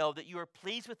anyone know that you are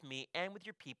pleased with me and with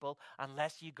your people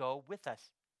unless you go with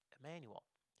us? Emmanuel.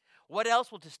 What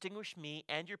else will distinguish me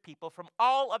and your people from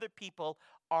all other people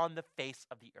on the face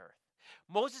of the earth?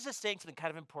 Moses is saying something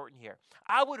kind of important here.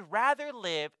 I would rather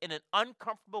live in an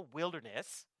uncomfortable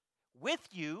wilderness with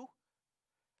you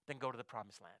than go to the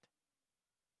promised land.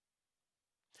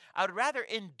 I would rather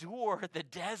endure the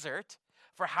desert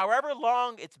for however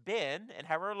long it's been and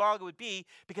however long it would be,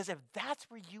 because if that's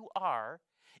where you are,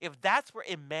 if that's where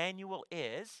Emmanuel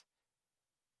is,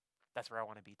 that's where I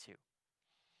want to be too.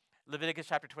 Leviticus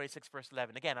chapter 26, verse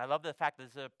 11. Again, I love the fact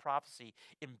that there's a prophecy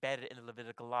embedded in the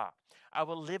Levitical law. I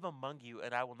will live among you,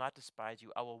 and I will not despise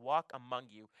you. I will walk among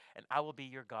you, and I will be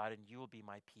your God, and you will be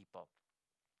my people.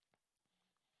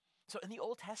 So in the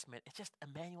Old Testament, it's just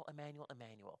Emmanuel, Emmanuel,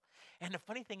 Emmanuel. And the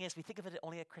funny thing is, we think of it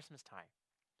only at Christmas time.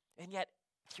 And yet,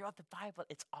 throughout the Bible,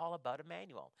 it's all about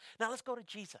Emmanuel. Now let's go to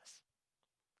Jesus.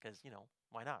 Because,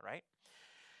 why not, right?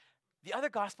 The other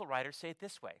gospel writers say it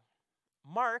this way.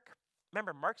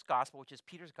 Remember Mark's gospel, which is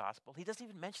Peter's gospel, he doesn't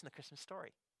even mention the Christmas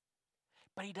story.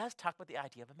 But he does talk about the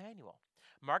idea of Emmanuel.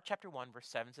 Mark chapter 1, verse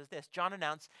 7 says this: John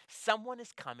announced, someone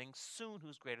is coming soon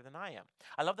who's greater than I am.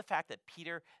 I love the fact that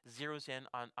Peter zeroes in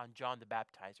on John the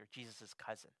Baptizer, Jesus'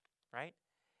 cousin, right?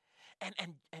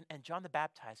 And John the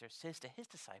Baptizer says to his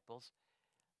disciples,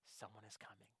 someone is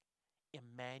coming.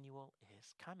 Emmanuel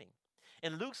is coming.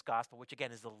 In Luke's gospel, which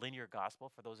again is the linear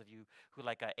gospel for those of you who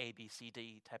like a B, C,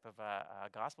 D type of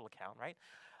gospel account, right?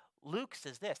 Luke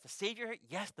says this: the Savior,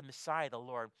 yes, the Messiah, the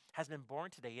Lord, has been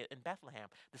born today in Bethlehem,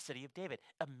 the city of David.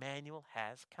 Emmanuel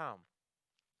has come.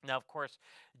 Now, of course,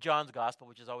 John's gospel,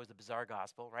 which is always the bizarre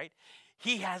gospel, right?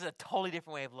 He has a totally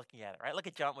different way of looking at it, right? Look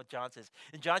at what John says.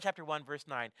 In John chapter 1, verse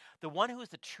 9, the one who is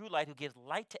the true light, who gives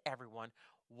light to everyone,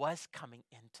 was coming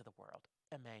into the world.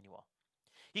 Emmanuel.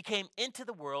 He came into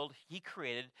the world he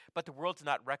created, but the world did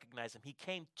not recognize him. He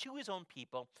came to his own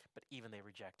people, but even they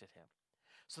rejected him.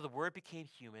 So the Word became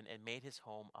human and made his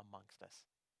home amongst us.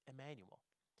 Emmanuel.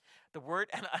 The word,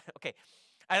 and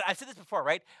I've said this before,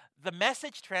 right? The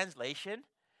Message translation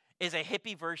is a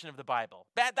hippie version of the Bible.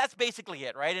 That's basically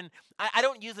it, right? And I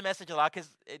don't use the Message a lot because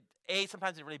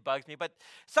sometimes it really bugs me, but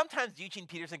sometimes Eugene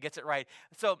Peterson gets it right.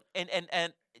 So,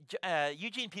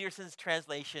 Eugene Peterson's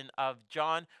translation of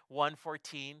John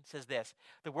 1:14 says this: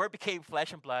 the Word became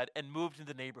flesh and blood and moved in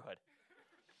the neighborhood.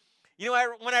 You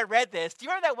know, when I read this, do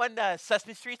you remember that one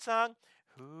Sesame Street song?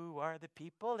 Who are the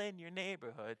people in your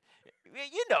neighborhood?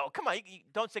 You know, come on, you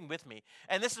don't sing with me.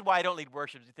 And this is why I don't lead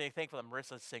worship. Thankful that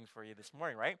Marissa sings for you this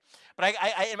morning, right? But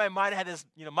I in my mind, I had this,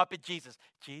 Muppet Jesus.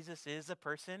 Jesus is a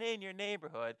person in your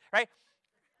neighborhood, right?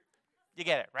 You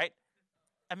get it, right?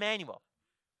 Emmanuel.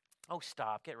 Oh,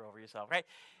 stop. Get over yourself, right?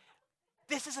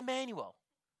 This is Emmanuel.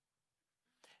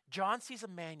 John sees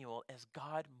Emmanuel as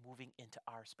God moving into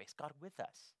our space, God with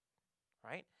us,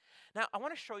 right? Now, I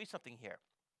want to show you something here.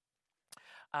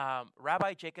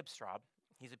 Rabbi Jacob Straub,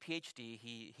 he's a PhD.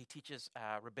 He teaches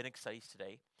rabbinic studies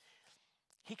today.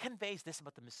 He conveys this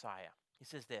about the Messiah. He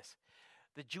says this: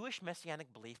 the Jewish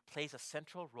messianic belief plays a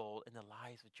central role in the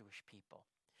lives of Jewish people.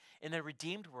 In a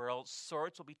redeemed world,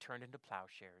 swords will be turned into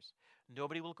plowshares.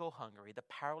 Nobody will go hungry. The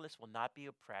powerless will not be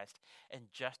oppressed,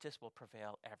 and justice will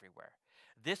prevail everywhere.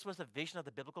 This was the vision of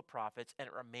the biblical prophets, and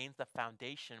it remains the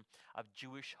foundation of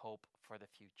Jewish hope for the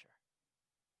future.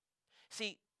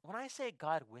 See, when I say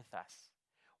God with us,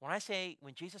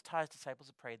 when Jesus taught his disciples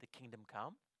to pray, the kingdom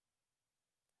come,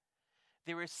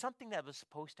 there is something that was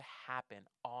supposed to happen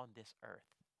on this earth.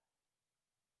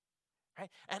 Right?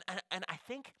 And I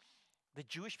think the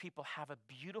Jewish people have a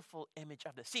beautiful image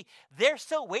of this. See, they're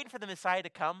still waiting for the Messiah to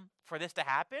come for this to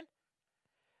happen.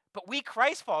 But we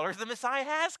Christ followers, the Messiah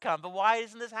has come. But why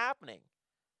isn't this happening?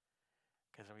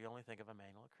 Because we only think of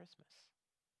Emmanuel at Christmas.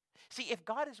 See, if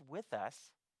God is with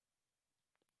us,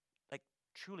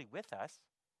 truly with us,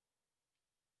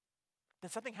 then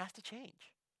something has to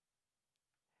change.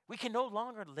 We can no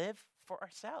longer live for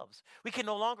ourselves. We can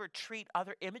no longer treat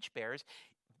other image bearers,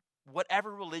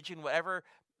 whatever religion, whatever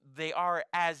they are,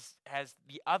 as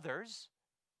the others,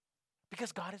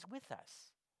 because God is with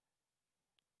us.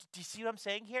 Do you see what I'm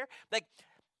saying here?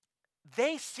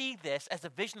 They see this as a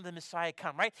vision of the Messiah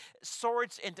come, right?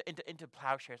 Swords into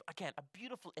plowshares. Again, a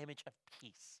beautiful image of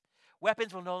peace.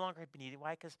 Weapons will no longer be needed.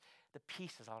 Why? Because the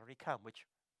peace has already come, which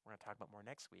we're going to talk about more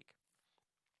next week.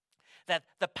 That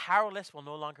the powerless will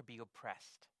no longer be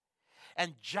oppressed.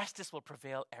 And justice will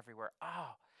prevail everywhere.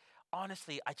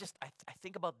 Honestly, I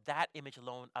think about that image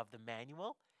alone of the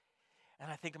Emmanuel,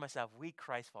 and I think to myself, we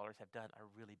Christ followers have done a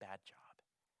really bad job.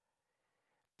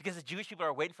 Because the Jewish people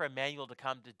are waiting for Emmanuel to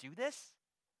come to do this,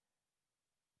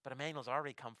 but Emmanuel's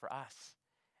already come for us,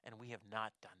 and we have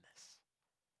not done this.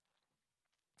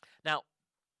 Now,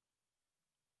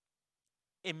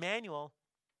 Emmanuel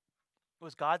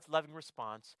was God's loving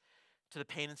response to the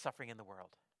pain and suffering in the world.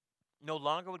 No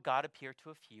longer would God appear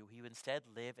to a few. He would instead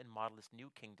live and model this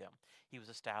new kingdom he was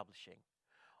establishing.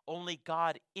 Only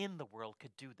God in the world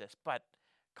could do this. But,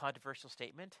 controversial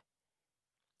statement,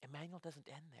 Emmanuel doesn't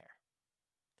end there.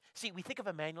 See, we think of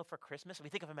Emmanuel for Christmas. We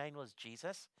think of Emmanuel as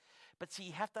Jesus. But see,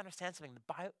 you have to understand something.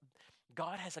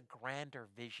 God has a grander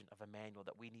vision of Emmanuel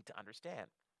that we need to understand.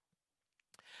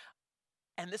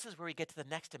 And this is where we get to the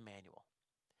next Emmanuel.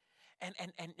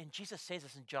 And Jesus says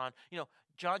this in John.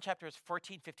 John chapters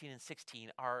 14, 15, and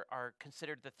 16 are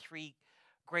considered the three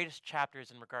greatest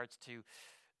chapters in regards to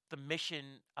the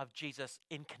mission of Jesus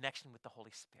in connection with the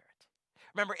Holy Spirit.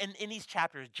 Remember, in these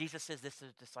chapters, Jesus says this to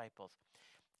his disciples: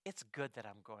 it's good that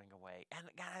I'm going away. And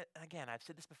again, I've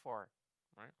said this before,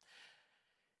 right?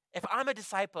 If I'm a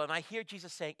disciple and I hear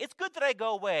Jesus saying, it's good that I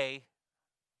go away,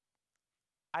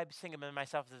 I'm thinking to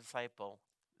myself as a disciple,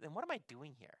 then what am I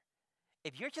doing here?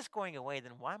 If you're just going away,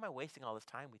 then why am I wasting all this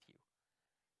time with you?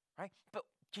 right? But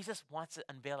Jesus wants to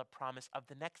unveil a promise of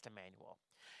the next Emmanuel.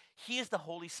 He is the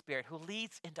Holy Spirit who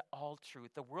leads into all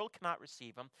truth. The world cannot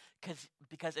receive him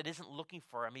because it isn't looking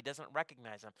for him. He doesn't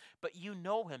recognize him. But you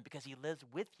know him because he lives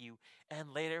with you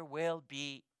and later will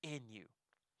be in you.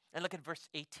 And look at verse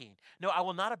 18. No, I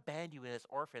will not abandon you as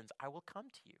orphans. I will come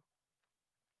to you.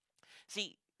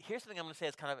 See, here's something I'm going to say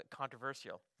is kind of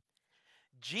controversial.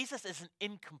 Jesus is an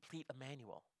incomplete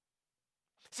Emmanuel.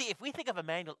 See, if we think of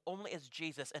Emmanuel only as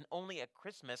Jesus and only at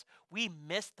Christmas, we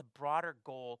miss the broader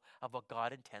goal of what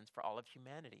God intends for all of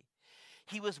humanity.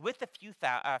 He was with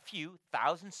a few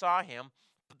thousand saw him,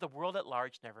 but the world at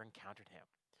large never encountered him.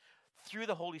 Through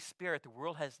the Holy Spirit, the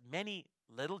world has many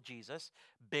little Jesus,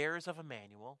 bearers of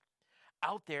Emmanuel,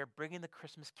 out there bringing the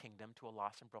Christmas kingdom to a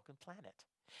lost and broken planet.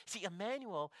 See,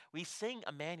 Emmanuel, we sing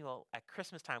Emmanuel at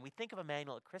Christmas time. We think of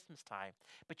Emmanuel at Christmas time,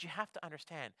 but you have to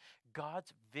understand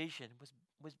God's vision was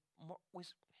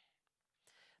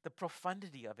the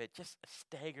profundity of it just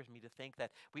staggers me to think that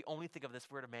we only think of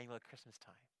this word Emmanuel at Christmas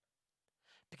time.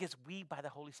 Because we, by the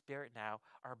Holy Spirit now,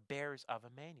 are bearers of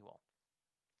Emmanuel.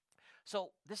 So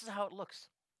this is how it looks.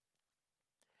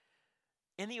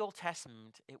 In the Old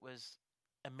Testament, it was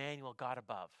Emmanuel, God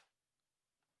above.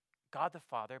 God the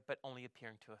Father, but only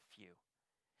appearing to a few.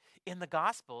 In the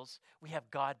Gospels, we have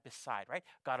God beside, right?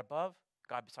 God above,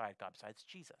 God beside, God besides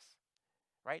Jesus,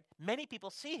 right? Many people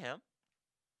see him,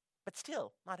 but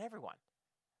still, not everyone.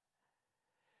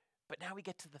 But now we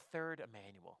get to the third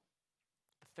Emmanuel.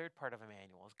 The third part of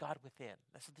Emmanuel is God within.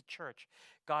 This is the church,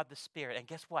 God the Spirit. And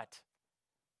guess what?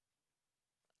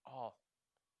 All.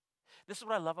 This is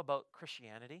what I love about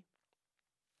Christianity,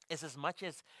 is as much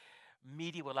as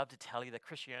media would love to tell you that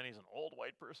Christianity is an old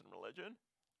white person religion,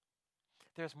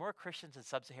 there's more Christians in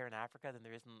sub-Saharan Africa than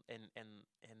there is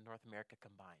in North America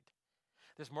combined.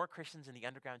 There's more Christians in the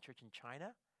underground church in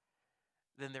China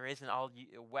than there is in all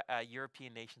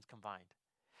European nations combined.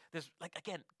 There's,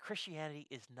 again, Christianity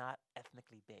is not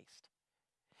ethnically based.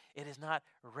 It is not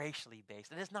racially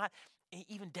based. It is not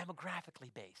even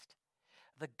demographically based.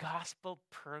 The gospel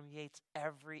permeates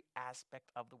every aspect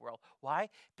of the world. Why?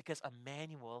 Because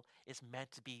Emmanuel is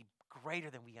meant to be greater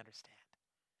than we understand.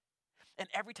 And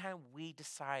every time we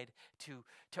decide to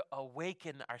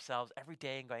awaken ourselves every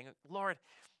day and going, Lord,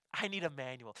 I need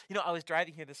Emmanuel. You know, I was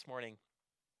driving here this morning,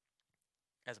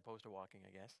 as opposed to walking,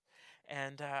 I guess.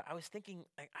 And I was thinking,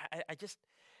 I just,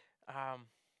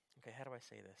 okay, how do I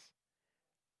say this?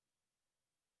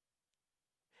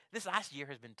 This last year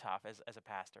has been tough as a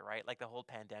pastor, right? Like the whole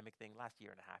pandemic thing, last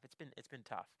year and a half. It's been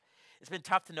tough. It's been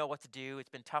tough to know what to do. It's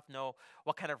been tough to know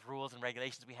what kind of rules and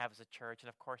regulations we have as a church. And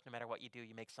of course, no matter what you do,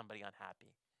 you make somebody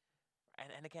unhappy.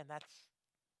 And again,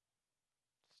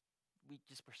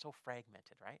 we're so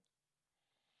fragmented, right?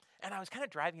 And I was kind of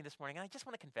driving you this morning, and I just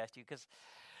want to confess to you because,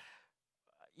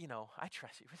 I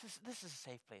trust you. This is a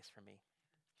safe place for me.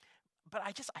 But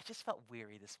I just felt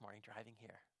weary this morning driving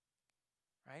here,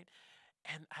 right?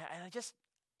 And I just,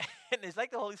 and it's like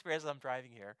the Holy Spirit as I'm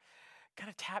driving here, kind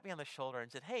of tapped me on the shoulder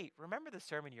and said, hey, remember the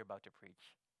sermon you're about to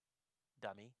preach,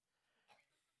 dummy?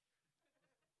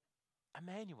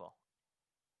 Emmanuel.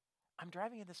 I'm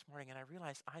driving in this morning and I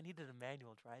realized I needed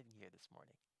Emmanuel driving here this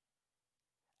morning.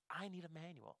 I need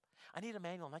Emmanuel. I need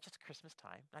Emmanuel not just Christmas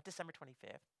time, not December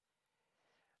 25th,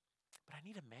 but I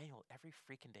need Emmanuel every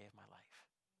freaking day of my life.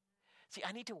 See,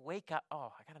 I need to wake up.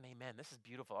 Oh, I got an amen. This is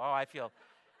beautiful. Oh, I feel...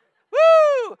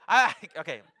 Woo!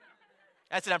 Okay.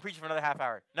 That's it. I'm preaching for another half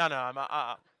hour. No, I'm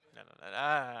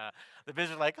no. The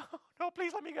visitors are like, oh, no,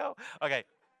 please let me go. Okay.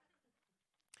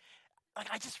 Like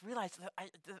I just realized that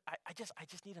I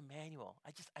just need Emmanuel.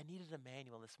 I needed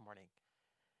Emmanuel this morning.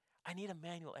 I need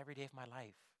Emmanuel every day of my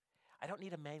life. I don't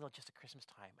need Emmanuel just at Christmas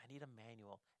time. I need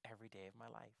Emmanuel every day of my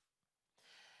life.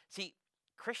 See,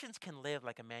 Christians can live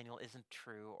like Emmanuel isn't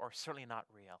true or certainly not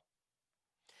real.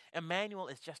 Emmanuel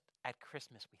is just at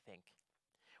Christmas, we think.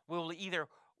 We will either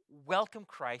welcome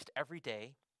Christ every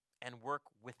day and work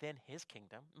within his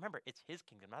kingdom. Remember, it's his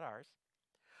kingdom, not ours.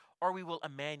 Or we will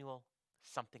Emmanuel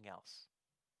something else.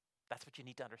 That's what you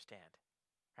need to understand,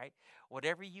 right?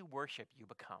 Whatever you worship, you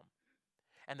become.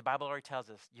 And the Bible already tells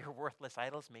us, your worthless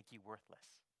idols make you worthless,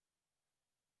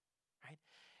 right?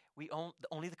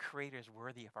 Only the Creator is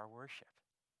worthy of our worship.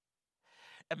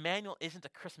 Emmanuel isn't a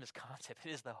Christmas concept.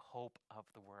 It is the hope of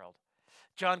the world.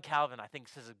 John Calvin, I think,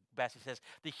 says it best. He says,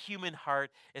 the human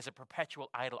heart is a perpetual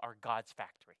idol or God's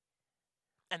factory.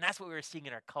 And that's what we're seeing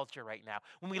in our culture right now.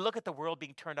 When we look at the world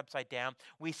being turned upside down,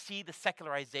 we see the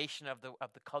secularization of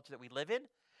the culture that we live in.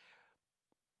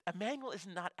 Emmanuel is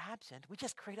not absent. We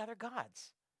just create other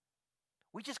gods.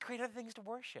 We just create other things to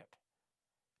worship.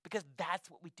 Because that's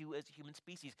what we do as a human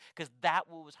species, because that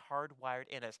what was hardwired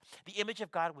in us. The image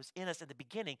of God was in us in the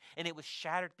beginning, and it was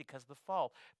shattered because of the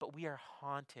fall. But we are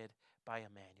haunted by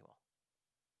Emmanuel.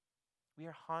 We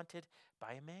are haunted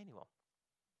by Emmanuel.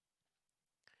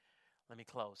 Let me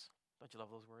close. Don't you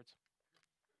love those words?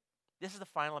 This is the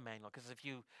final Emmanuel, because if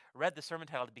you read the sermon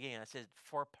title at the beginning, it says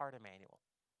four-part Emmanuel.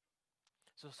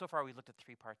 So far we looked at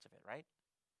three parts of it, right?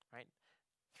 Right?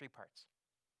 Three parts.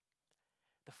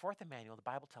 The fourth Emmanuel, the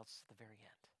Bible tells us at the very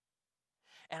end.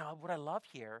 And what I love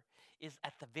here is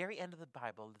at the very end of the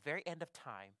Bible, the very end of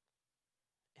time,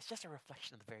 it's just a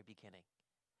reflection of the very beginning.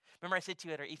 Remember I said to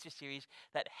you at our Easter series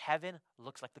that heaven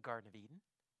looks like the Garden of Eden?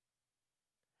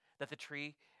 That the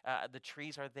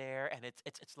trees are there and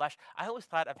it's lush. I always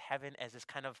thought of heaven as this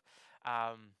kind of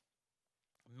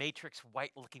matrix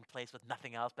white looking place with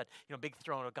nothing else but big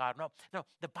throne of God. No,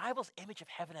 the Bible's image of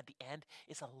heaven at the end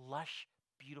is a lush,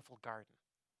 beautiful garden,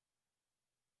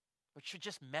 which should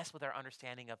just mess with our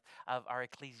understanding of our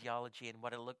ecclesiology and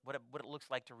what it looks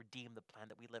like to redeem the plan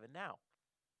that we live in now.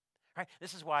 Right?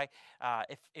 This is why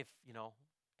if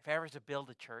I ever was to build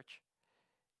a church,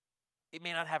 it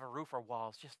may not have a roof or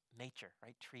walls, just nature,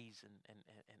 right? Trees and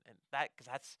that, because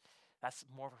that's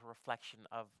more of a reflection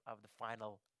of the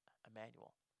final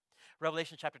Emmanuel.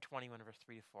 Revelation chapter 21, verse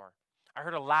 3 to 4. I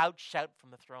heard a loud shout from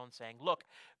the throne saying, "Look,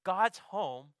 God's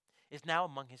home is now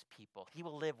among his people. He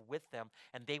will live with them,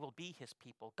 and they will be his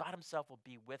people. God himself will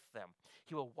be with them.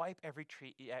 He will wipe every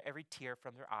tear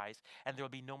from their eyes, and there will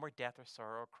be no more death or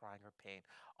sorrow or crying or pain.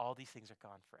 All these things are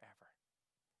gone forever."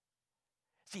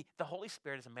 See, the Holy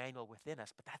Spirit is Emmanuel within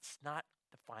us, but that's not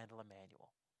the final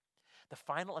Emmanuel. The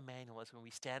final Emmanuel is when we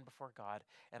stand before God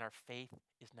and our faith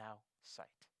is now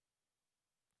sight.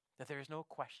 That there is no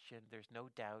question, there's no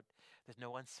doubt, there's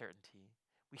no uncertainty.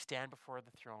 We stand before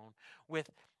the throne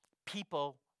with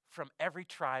people from every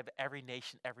tribe, every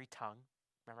nation, every tongue.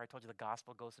 Remember I told you the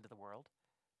gospel goes into the world?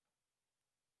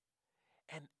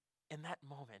 And in that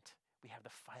moment, we have the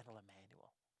final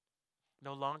Emmanuel.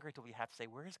 No longer do we have to say,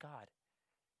 where is God?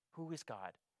 Who is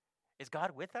God? Is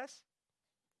God with us?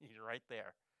 He's right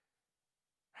there.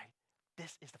 Right?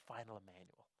 This is the final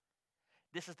Emmanuel.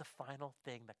 This is the final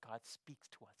thing that God speaks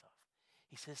to us of.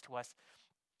 He says to us,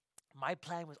 my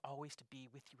plan was always to be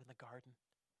with you in the garden,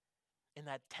 in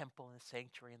that temple, in the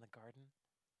sanctuary, in the garden.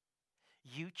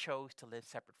 You chose to live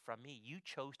separate from me. You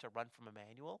chose to run from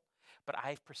Emmanuel, but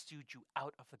I've pursued you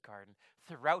out of the garden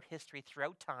throughout history,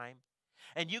 throughout time.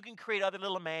 And you can create other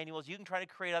little Emmanuels. You can try to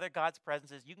create other God's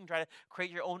presences. You can try to create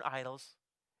your own idols,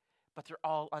 but they're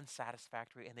all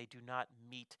unsatisfactory and they do not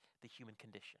meet the human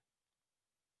condition.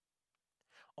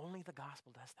 Only the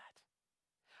gospel does that.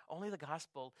 Only the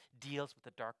gospel deals with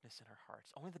the darkness in our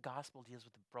hearts. Only the gospel deals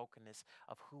with the brokenness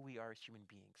of who we are as human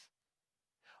beings.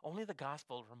 Only the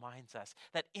gospel reminds us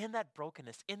that in that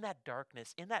brokenness, in that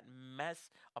darkness, in that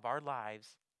mess of our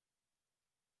lives,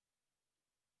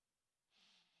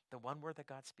 the one word that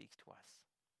God speaks to us,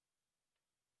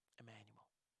 Emmanuel,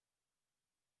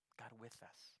 God with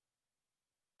us,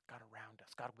 God around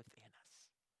us, God within us,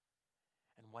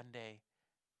 and one day,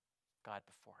 God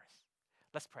before us.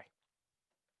 Let's pray.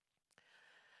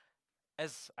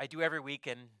 As I do every week,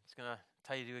 and I'm just going to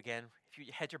tell you to do again, if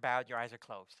your heads are bowed, your eyes are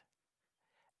closed.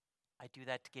 I do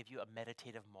that to give you a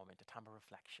meditative moment, a time of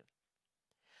reflection.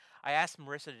 I asked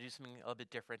Marissa to do something a little bit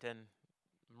different, and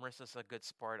Marissa's a good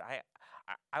sport.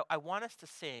 I want us to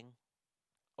sing,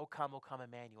 O Come,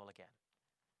 Emmanuel" again.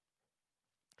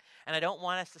 And I don't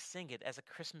want us to sing it as a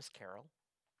Christmas carol.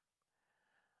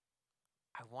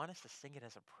 I want us to sing it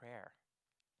as a prayer.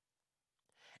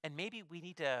 And maybe we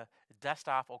need to dust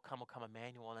off O Come,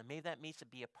 Emmanuel, and maybe that needs to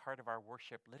be a part of our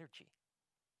worship liturgy.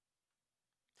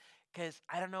 Because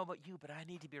I don't know about you, but I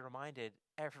need to be reminded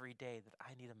every day that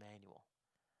I need Emmanuel.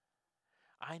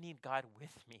 I need God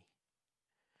with me.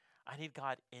 I need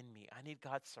God in me. I need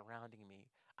God surrounding me.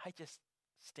 I just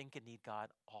stinking need God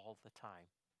all the time.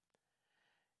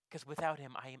 Because without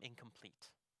him, I am incomplete.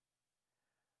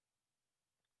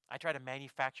 I try to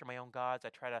manufacture my own gods. I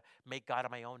try to make God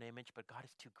in my own image, but God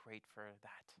is too great for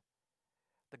that.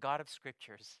 The God of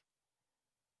Scriptures,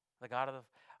 the God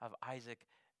of Isaac,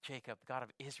 Jacob, the God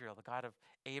of Israel, the God of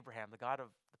Abraham, the God of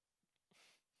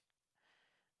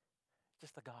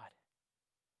just the God.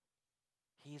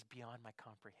 He is beyond my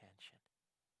comprehension.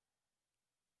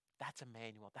 That's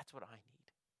Emmanuel. That's what I need.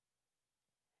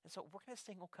 And so we're going to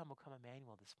sing O Come,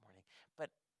 Emmanuel this morning. But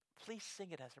please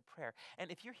sing it as a prayer.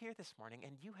 And if you're here this morning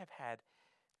and you have had,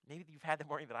 maybe you've had the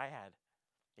morning that I had.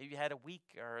 Maybe you had a week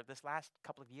or this last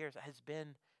couple of years has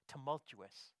been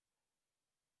tumultuous.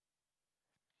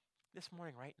 This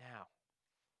morning, right now,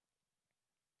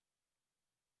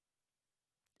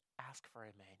 ask for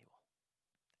Emmanuel.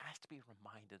 Ask to be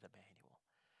reminded of Emmanuel.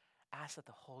 Ask that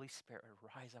the Holy Spirit would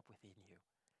rise up within you.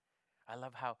 I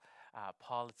love how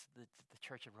Paul, the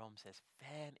church in Rome says,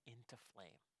 fan into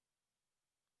flame.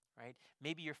 Right?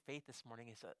 Maybe your faith this morning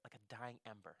is like a dying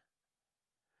ember.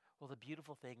 Well, the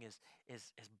beautiful thing is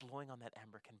blowing on that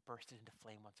ember can burst it into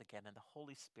flame once again, and the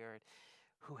Holy Spirit,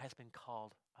 who has been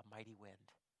called a mighty wind,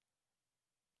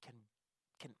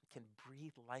 can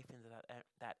breathe life into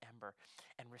that ember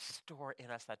and restore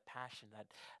in us that passion,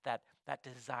 that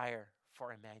desire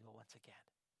for Emmanuel once again.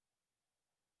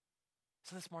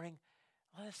 So this morning,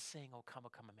 let us sing, O come,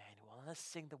 Emmanuel. And let's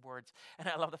sing the words. And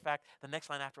I love the fact, the next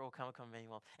line after, O come,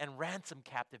 Emmanuel, and ransom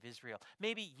captive Israel.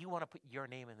 Maybe you want to put your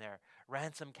name in there.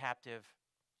 Ransom captive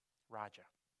Raja.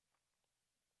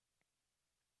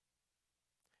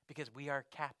 Because we are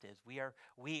captives. We are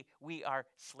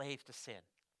slaves to sin.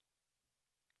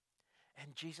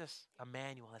 And Jesus,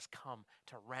 Emmanuel, has come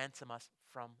to ransom us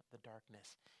from the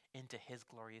darkness into his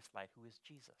glorious light, who is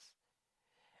Jesus.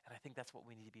 And I think that's what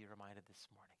we need to be reminded this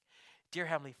morning. Dear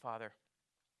Heavenly Father,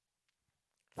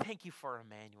 thank you for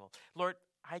Emmanuel. Lord,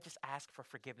 I just ask for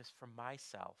forgiveness for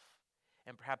myself,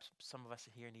 and perhaps some of us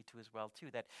here need to as well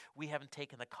too, that we haven't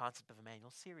taken the concept of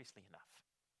Emmanuel seriously enough.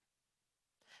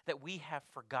 That we have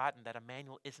forgotten that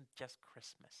Emmanuel isn't just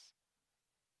Christmas,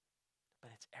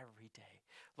 but it's every day.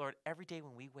 Lord, every day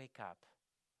when we wake up,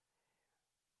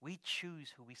 we choose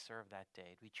who we serve that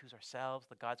day. Do we choose ourselves,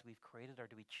 the gods we've created, or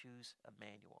do we choose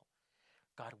Emmanuel?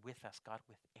 God with us, God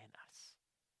within us.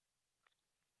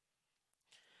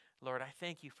 Lord, I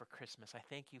thank you for Christmas. I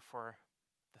thank you for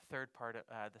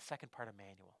the second part of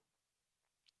Emmanuel.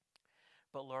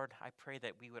 But Lord, I pray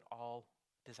that we would all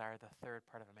desire the third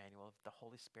part of Emmanuel, of the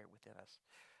Holy Spirit within us,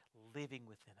 living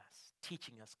within us,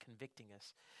 teaching us, convicting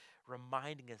us,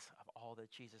 reminding us of all that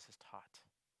Jesus has taught.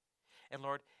 And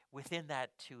Lord, within that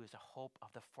too is a hope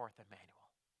of the fourth Emmanuel,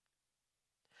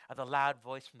 of the loud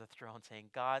voice from the throne saying,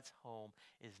 God's home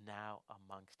is now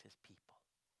amongst his people.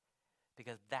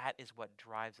 Because that is what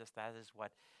drives us, that is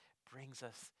what brings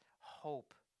us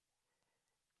hope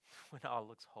when all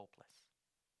looks hopeless.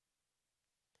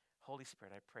 Holy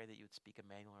Spirit, I pray that you would speak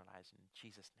Emmanuel in our lives in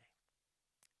Jesus' name.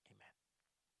 Amen.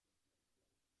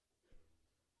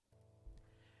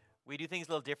 We do things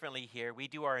a little differently here. We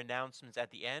do our announcements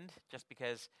at the end, just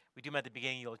because we do them at the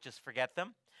beginning, you'll just forget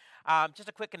them. Just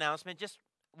a quick announcement.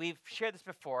 We've shared this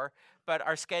before, but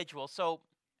our schedule. So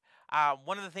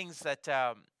one of the things that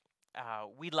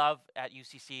we love at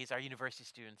UCC is our university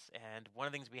students, and one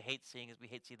of the things we hate seeing is we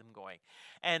hate seeing them going.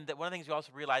 And one of the things we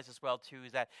also realize as well too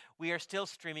is that we are still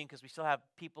streaming, because we still have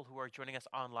people who are joining us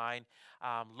online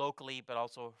locally, but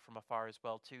also from afar as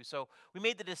well too. So we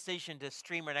made the decision to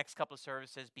stream our next couple of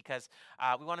services because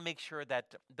we want to make sure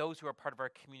that those who are part of our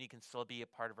community can still be a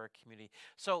part of our community.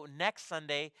 So next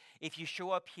Sunday, if you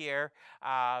show up here,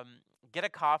 get a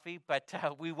coffee, but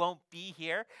we won't be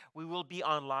here. We will be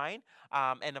online,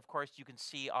 and of course, you can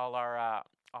see all our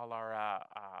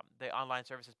the online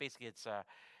services. Basically, it's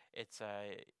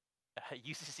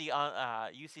UCC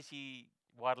UCC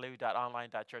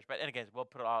Waterloo.online.church. But and again, we'll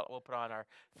put on our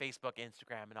Facebook,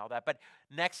 Instagram, and all that. But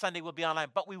next Sunday we'll be online,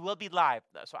 but we will be live.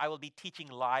 So I will be teaching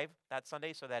live that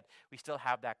Sunday, so that we still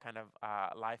have that kind of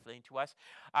live feeling to us.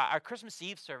 Our Christmas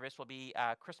Eve service will be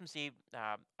Christmas Eve,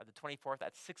 the 24th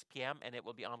at 6 p.m., and it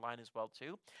will be online as well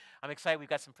too. I'm excited. We've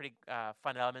got some pretty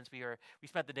fun elements. We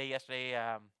spent the day yesterday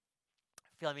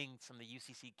filming some of the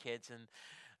UCC kids, and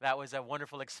that was a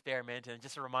wonderful experiment, and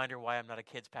just a reminder why I'm not a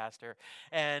kids pastor.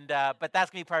 And but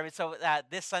that's gonna be part of it. So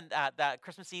this Sunday, that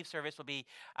Christmas Eve service will be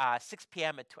 6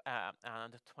 p.m.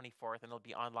 On the 24th, and it'll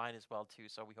be online as well too.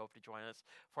 So we hope to join us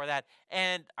for that.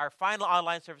 And our final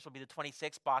online service will be the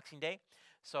 26th, Boxing Day.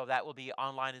 So that will be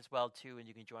online as well too, and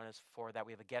you can join us for that.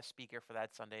 We have a guest speaker for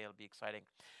that Sunday. It'll be exciting.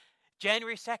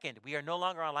 January 2nd, we are no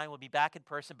longer online. We'll be back in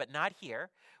person, but not here.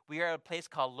 We are at a place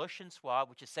called Le Chinois,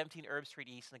 which is 17 Herb Street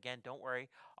East. And again, don't worry,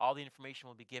 all the information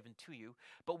will be given to you.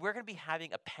 But we're going to be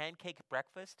having a pancake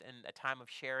breakfast and a time of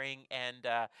sharing and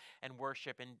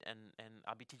worship. And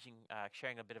I'll be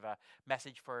sharing a bit of a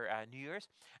message for New Year's.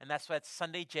 And that's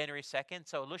Sunday, January 2nd.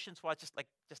 So Le Chinois, just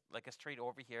like a street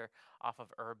over here off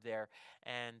of Herb there.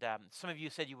 And some of you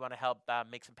said you want to help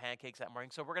make some pancakes that morning.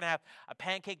 So we're going to have a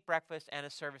pancake breakfast and a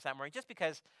service that morning, just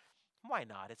because, why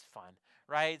not? It's fun,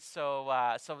 right? So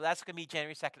that's going to be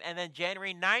January 2nd. And then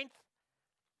January 9th,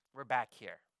 we're back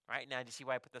here. Right now, do you see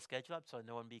why I put the schedule up? So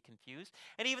no one be confused.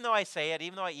 And even though I say it,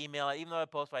 even though I email it, even though I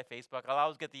post by Facebook, I'll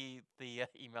always get the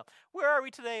email. Where are we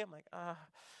today? I'm like,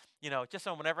 just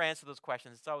so whenever I answer those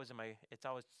questions, it's always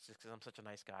just because I'm such a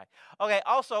nice guy. Okay.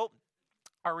 Also,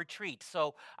 our retreat.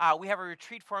 So we have our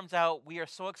retreat forms out. We are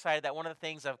so excited that one of the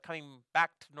things of coming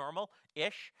back to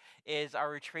normal-ish is our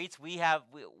retreats.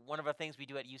 One of the things we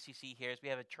do at UCC here is we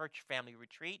have a church family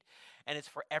retreat, and it's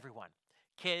for everyone.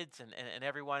 Kids and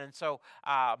everyone. And so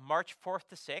March 4th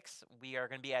to 6th, we are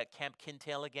going to be at Camp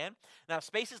Kintail again. Now,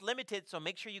 space is limited, so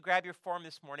make sure you grab your form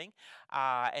this morning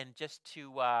and just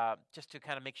to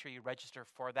kind of make sure you register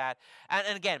for that.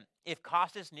 And again, if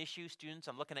cost is an issue, students,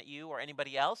 I'm looking at you or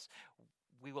anybody else,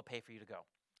 we will pay for you to go.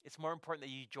 It's more important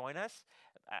that you join us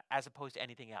as opposed to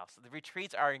anything else. The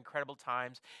retreats are incredible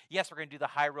times. Yes, we're going to do the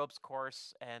high ropes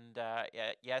course, and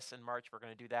yes, in March we're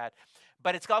going to do that.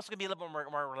 But it's also going to be a little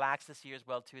bit more relaxed this year as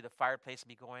well too. The fireplace will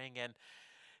be going, and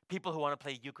people who want to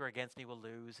play euchre against me will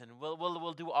lose, and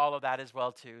we'll do all of that as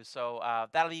well too. So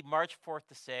that'll be March 4th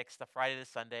to 6th, the Friday to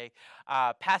Sunday.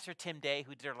 Pastor Tim Day,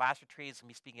 who did our last retreat, is going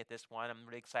to be speaking at this one. I'm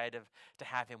really excited to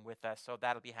have him with us, so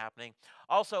that'll be happening.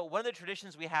 Also, one of the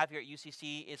traditions we have here at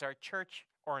UCC is our church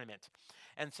ornament,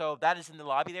 and so that is in the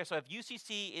lobby there. So if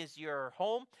UCC is your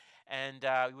home and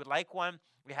you would like one,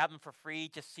 we have them for free.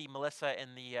 Just see Melissa in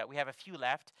the, we have a few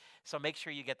left. So make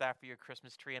sure you get that for your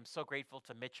Christmas tree. I'm so grateful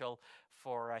to Mitchell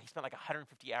for, he spent like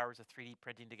 150 hours of 3D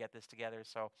printing to get this together.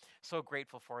 So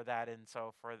grateful for that. And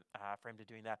so for him to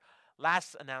doing that.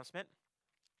 Last announcement.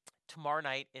 Tomorrow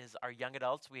night is our young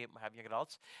adults. We have young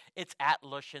adults. It's at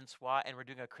Le Chien Soir, and we're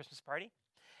doing a Christmas party.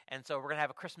 And so we're going to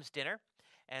have a Christmas dinner.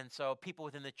 And so people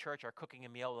within the church are cooking a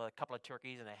meal with a couple of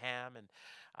turkeys and a ham, and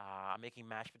making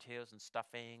mashed potatoes and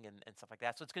stuffing and stuff like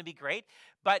that. So it's going to be great.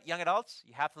 But young adults,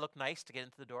 you have to look nice to get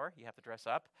into the door. You have to dress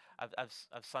up of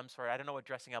some sort. I don't know what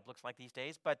dressing up looks like these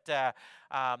days, but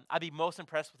I'd be most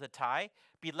impressed with a tie.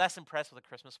 Be less impressed with a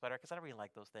Christmas sweater because I don't really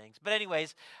like those things. But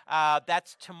anyways,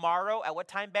 that's tomorrow. At what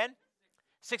time, Ben?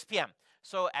 6 p.m.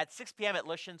 So at 6 p.m. at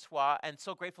Le Chien Soir, and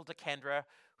so grateful to Kendra,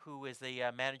 who is the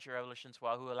manager of Le Chien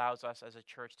Soir, who allows us as a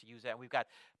church to use that. And we've got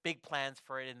big plans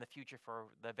for it in the future for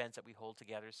the events that we hold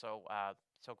together. So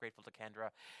so grateful to Kendra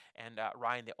and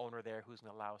Ryan, the owner there, who's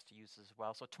going to allow us to use this as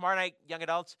well. So tomorrow night, young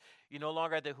adults, you're no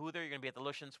longer at the Hoother. You're going to be at the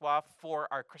Le Chien Soir for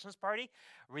our Christmas party.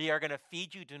 We are going to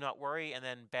feed you. Do not worry. And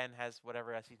then Ben has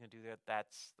whatever else he's going to do.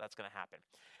 That's going to happen.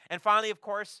 And finally, of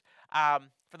course,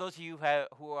 for those of you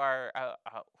who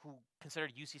consider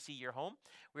UCC your home,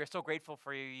 we are so grateful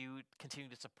for you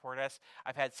continuing to support us.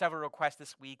 I've had several requests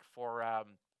this week for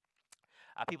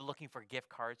people looking for gift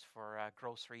cards for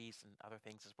groceries and other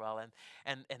things as well.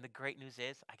 And the great news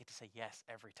is I get to say yes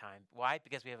every time. Why?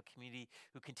 Because we have a community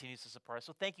who continues to support us.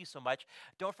 So thank you so much.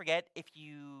 Don't forget,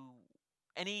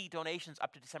 any donations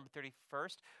up to December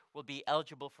 31st will be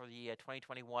eligible for the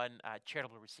 2021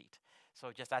 charitable receipt. So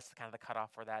just that's kind of the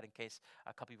cutoff for that in case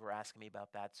a couple people were asking me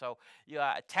about that. So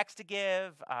text to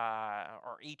give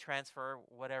or e-transfer,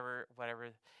 whatever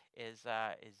is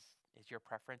your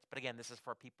preference. But again, this is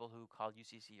for people who call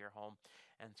UCC your home.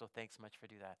 And so thanks so much for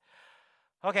doing that.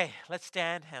 Okay, let's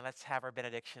stand and let's have our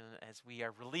benediction as we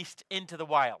are released into the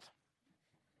wild.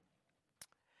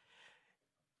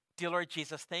 Dear Lord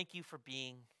Jesus, thank you for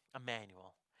being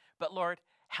Emmanuel. But Lord,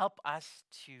 help us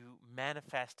to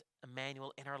manifest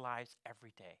Emmanuel in our lives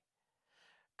every day.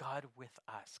 God with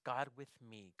us, God with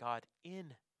me, God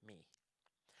in me.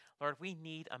 Lord, we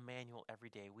need Emmanuel every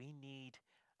day. We need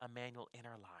Emmanuel in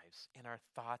our lives, in our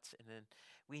thoughts, and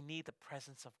we need the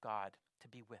presence of God to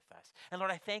be with us. And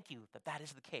Lord, I thank you that that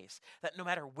is the case, that no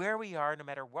matter where we are, no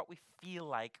matter what we feel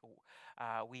like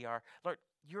we are, Lord,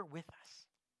 you're with us.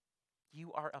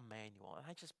 You are Emmanuel. And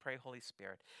I just pray, Holy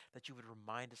Spirit, that you would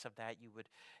remind us of that. You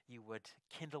would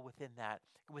kindle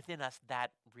within us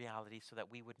that reality so that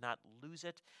we would not lose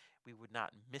it, we would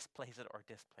not misplace it or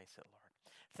displace it, Lord.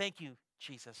 Thank you,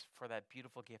 Jesus, for that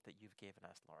beautiful gift that you've given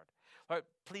us, Lord. Lord,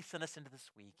 please send us into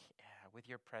this week with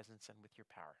your presence and with your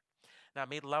power. Now,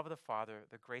 may the love of the Father,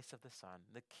 the grace of the Son,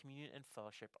 the communion and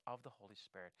fellowship of the Holy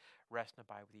Spirit rest and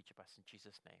abide with each of us in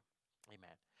Jesus' name.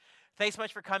 Amen. Thanks so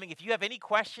much for coming. If you have any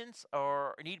questions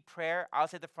or need prayer, I'll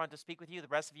stay at the front to speak with you. The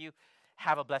rest of you,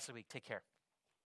 have a blessed week. Take care.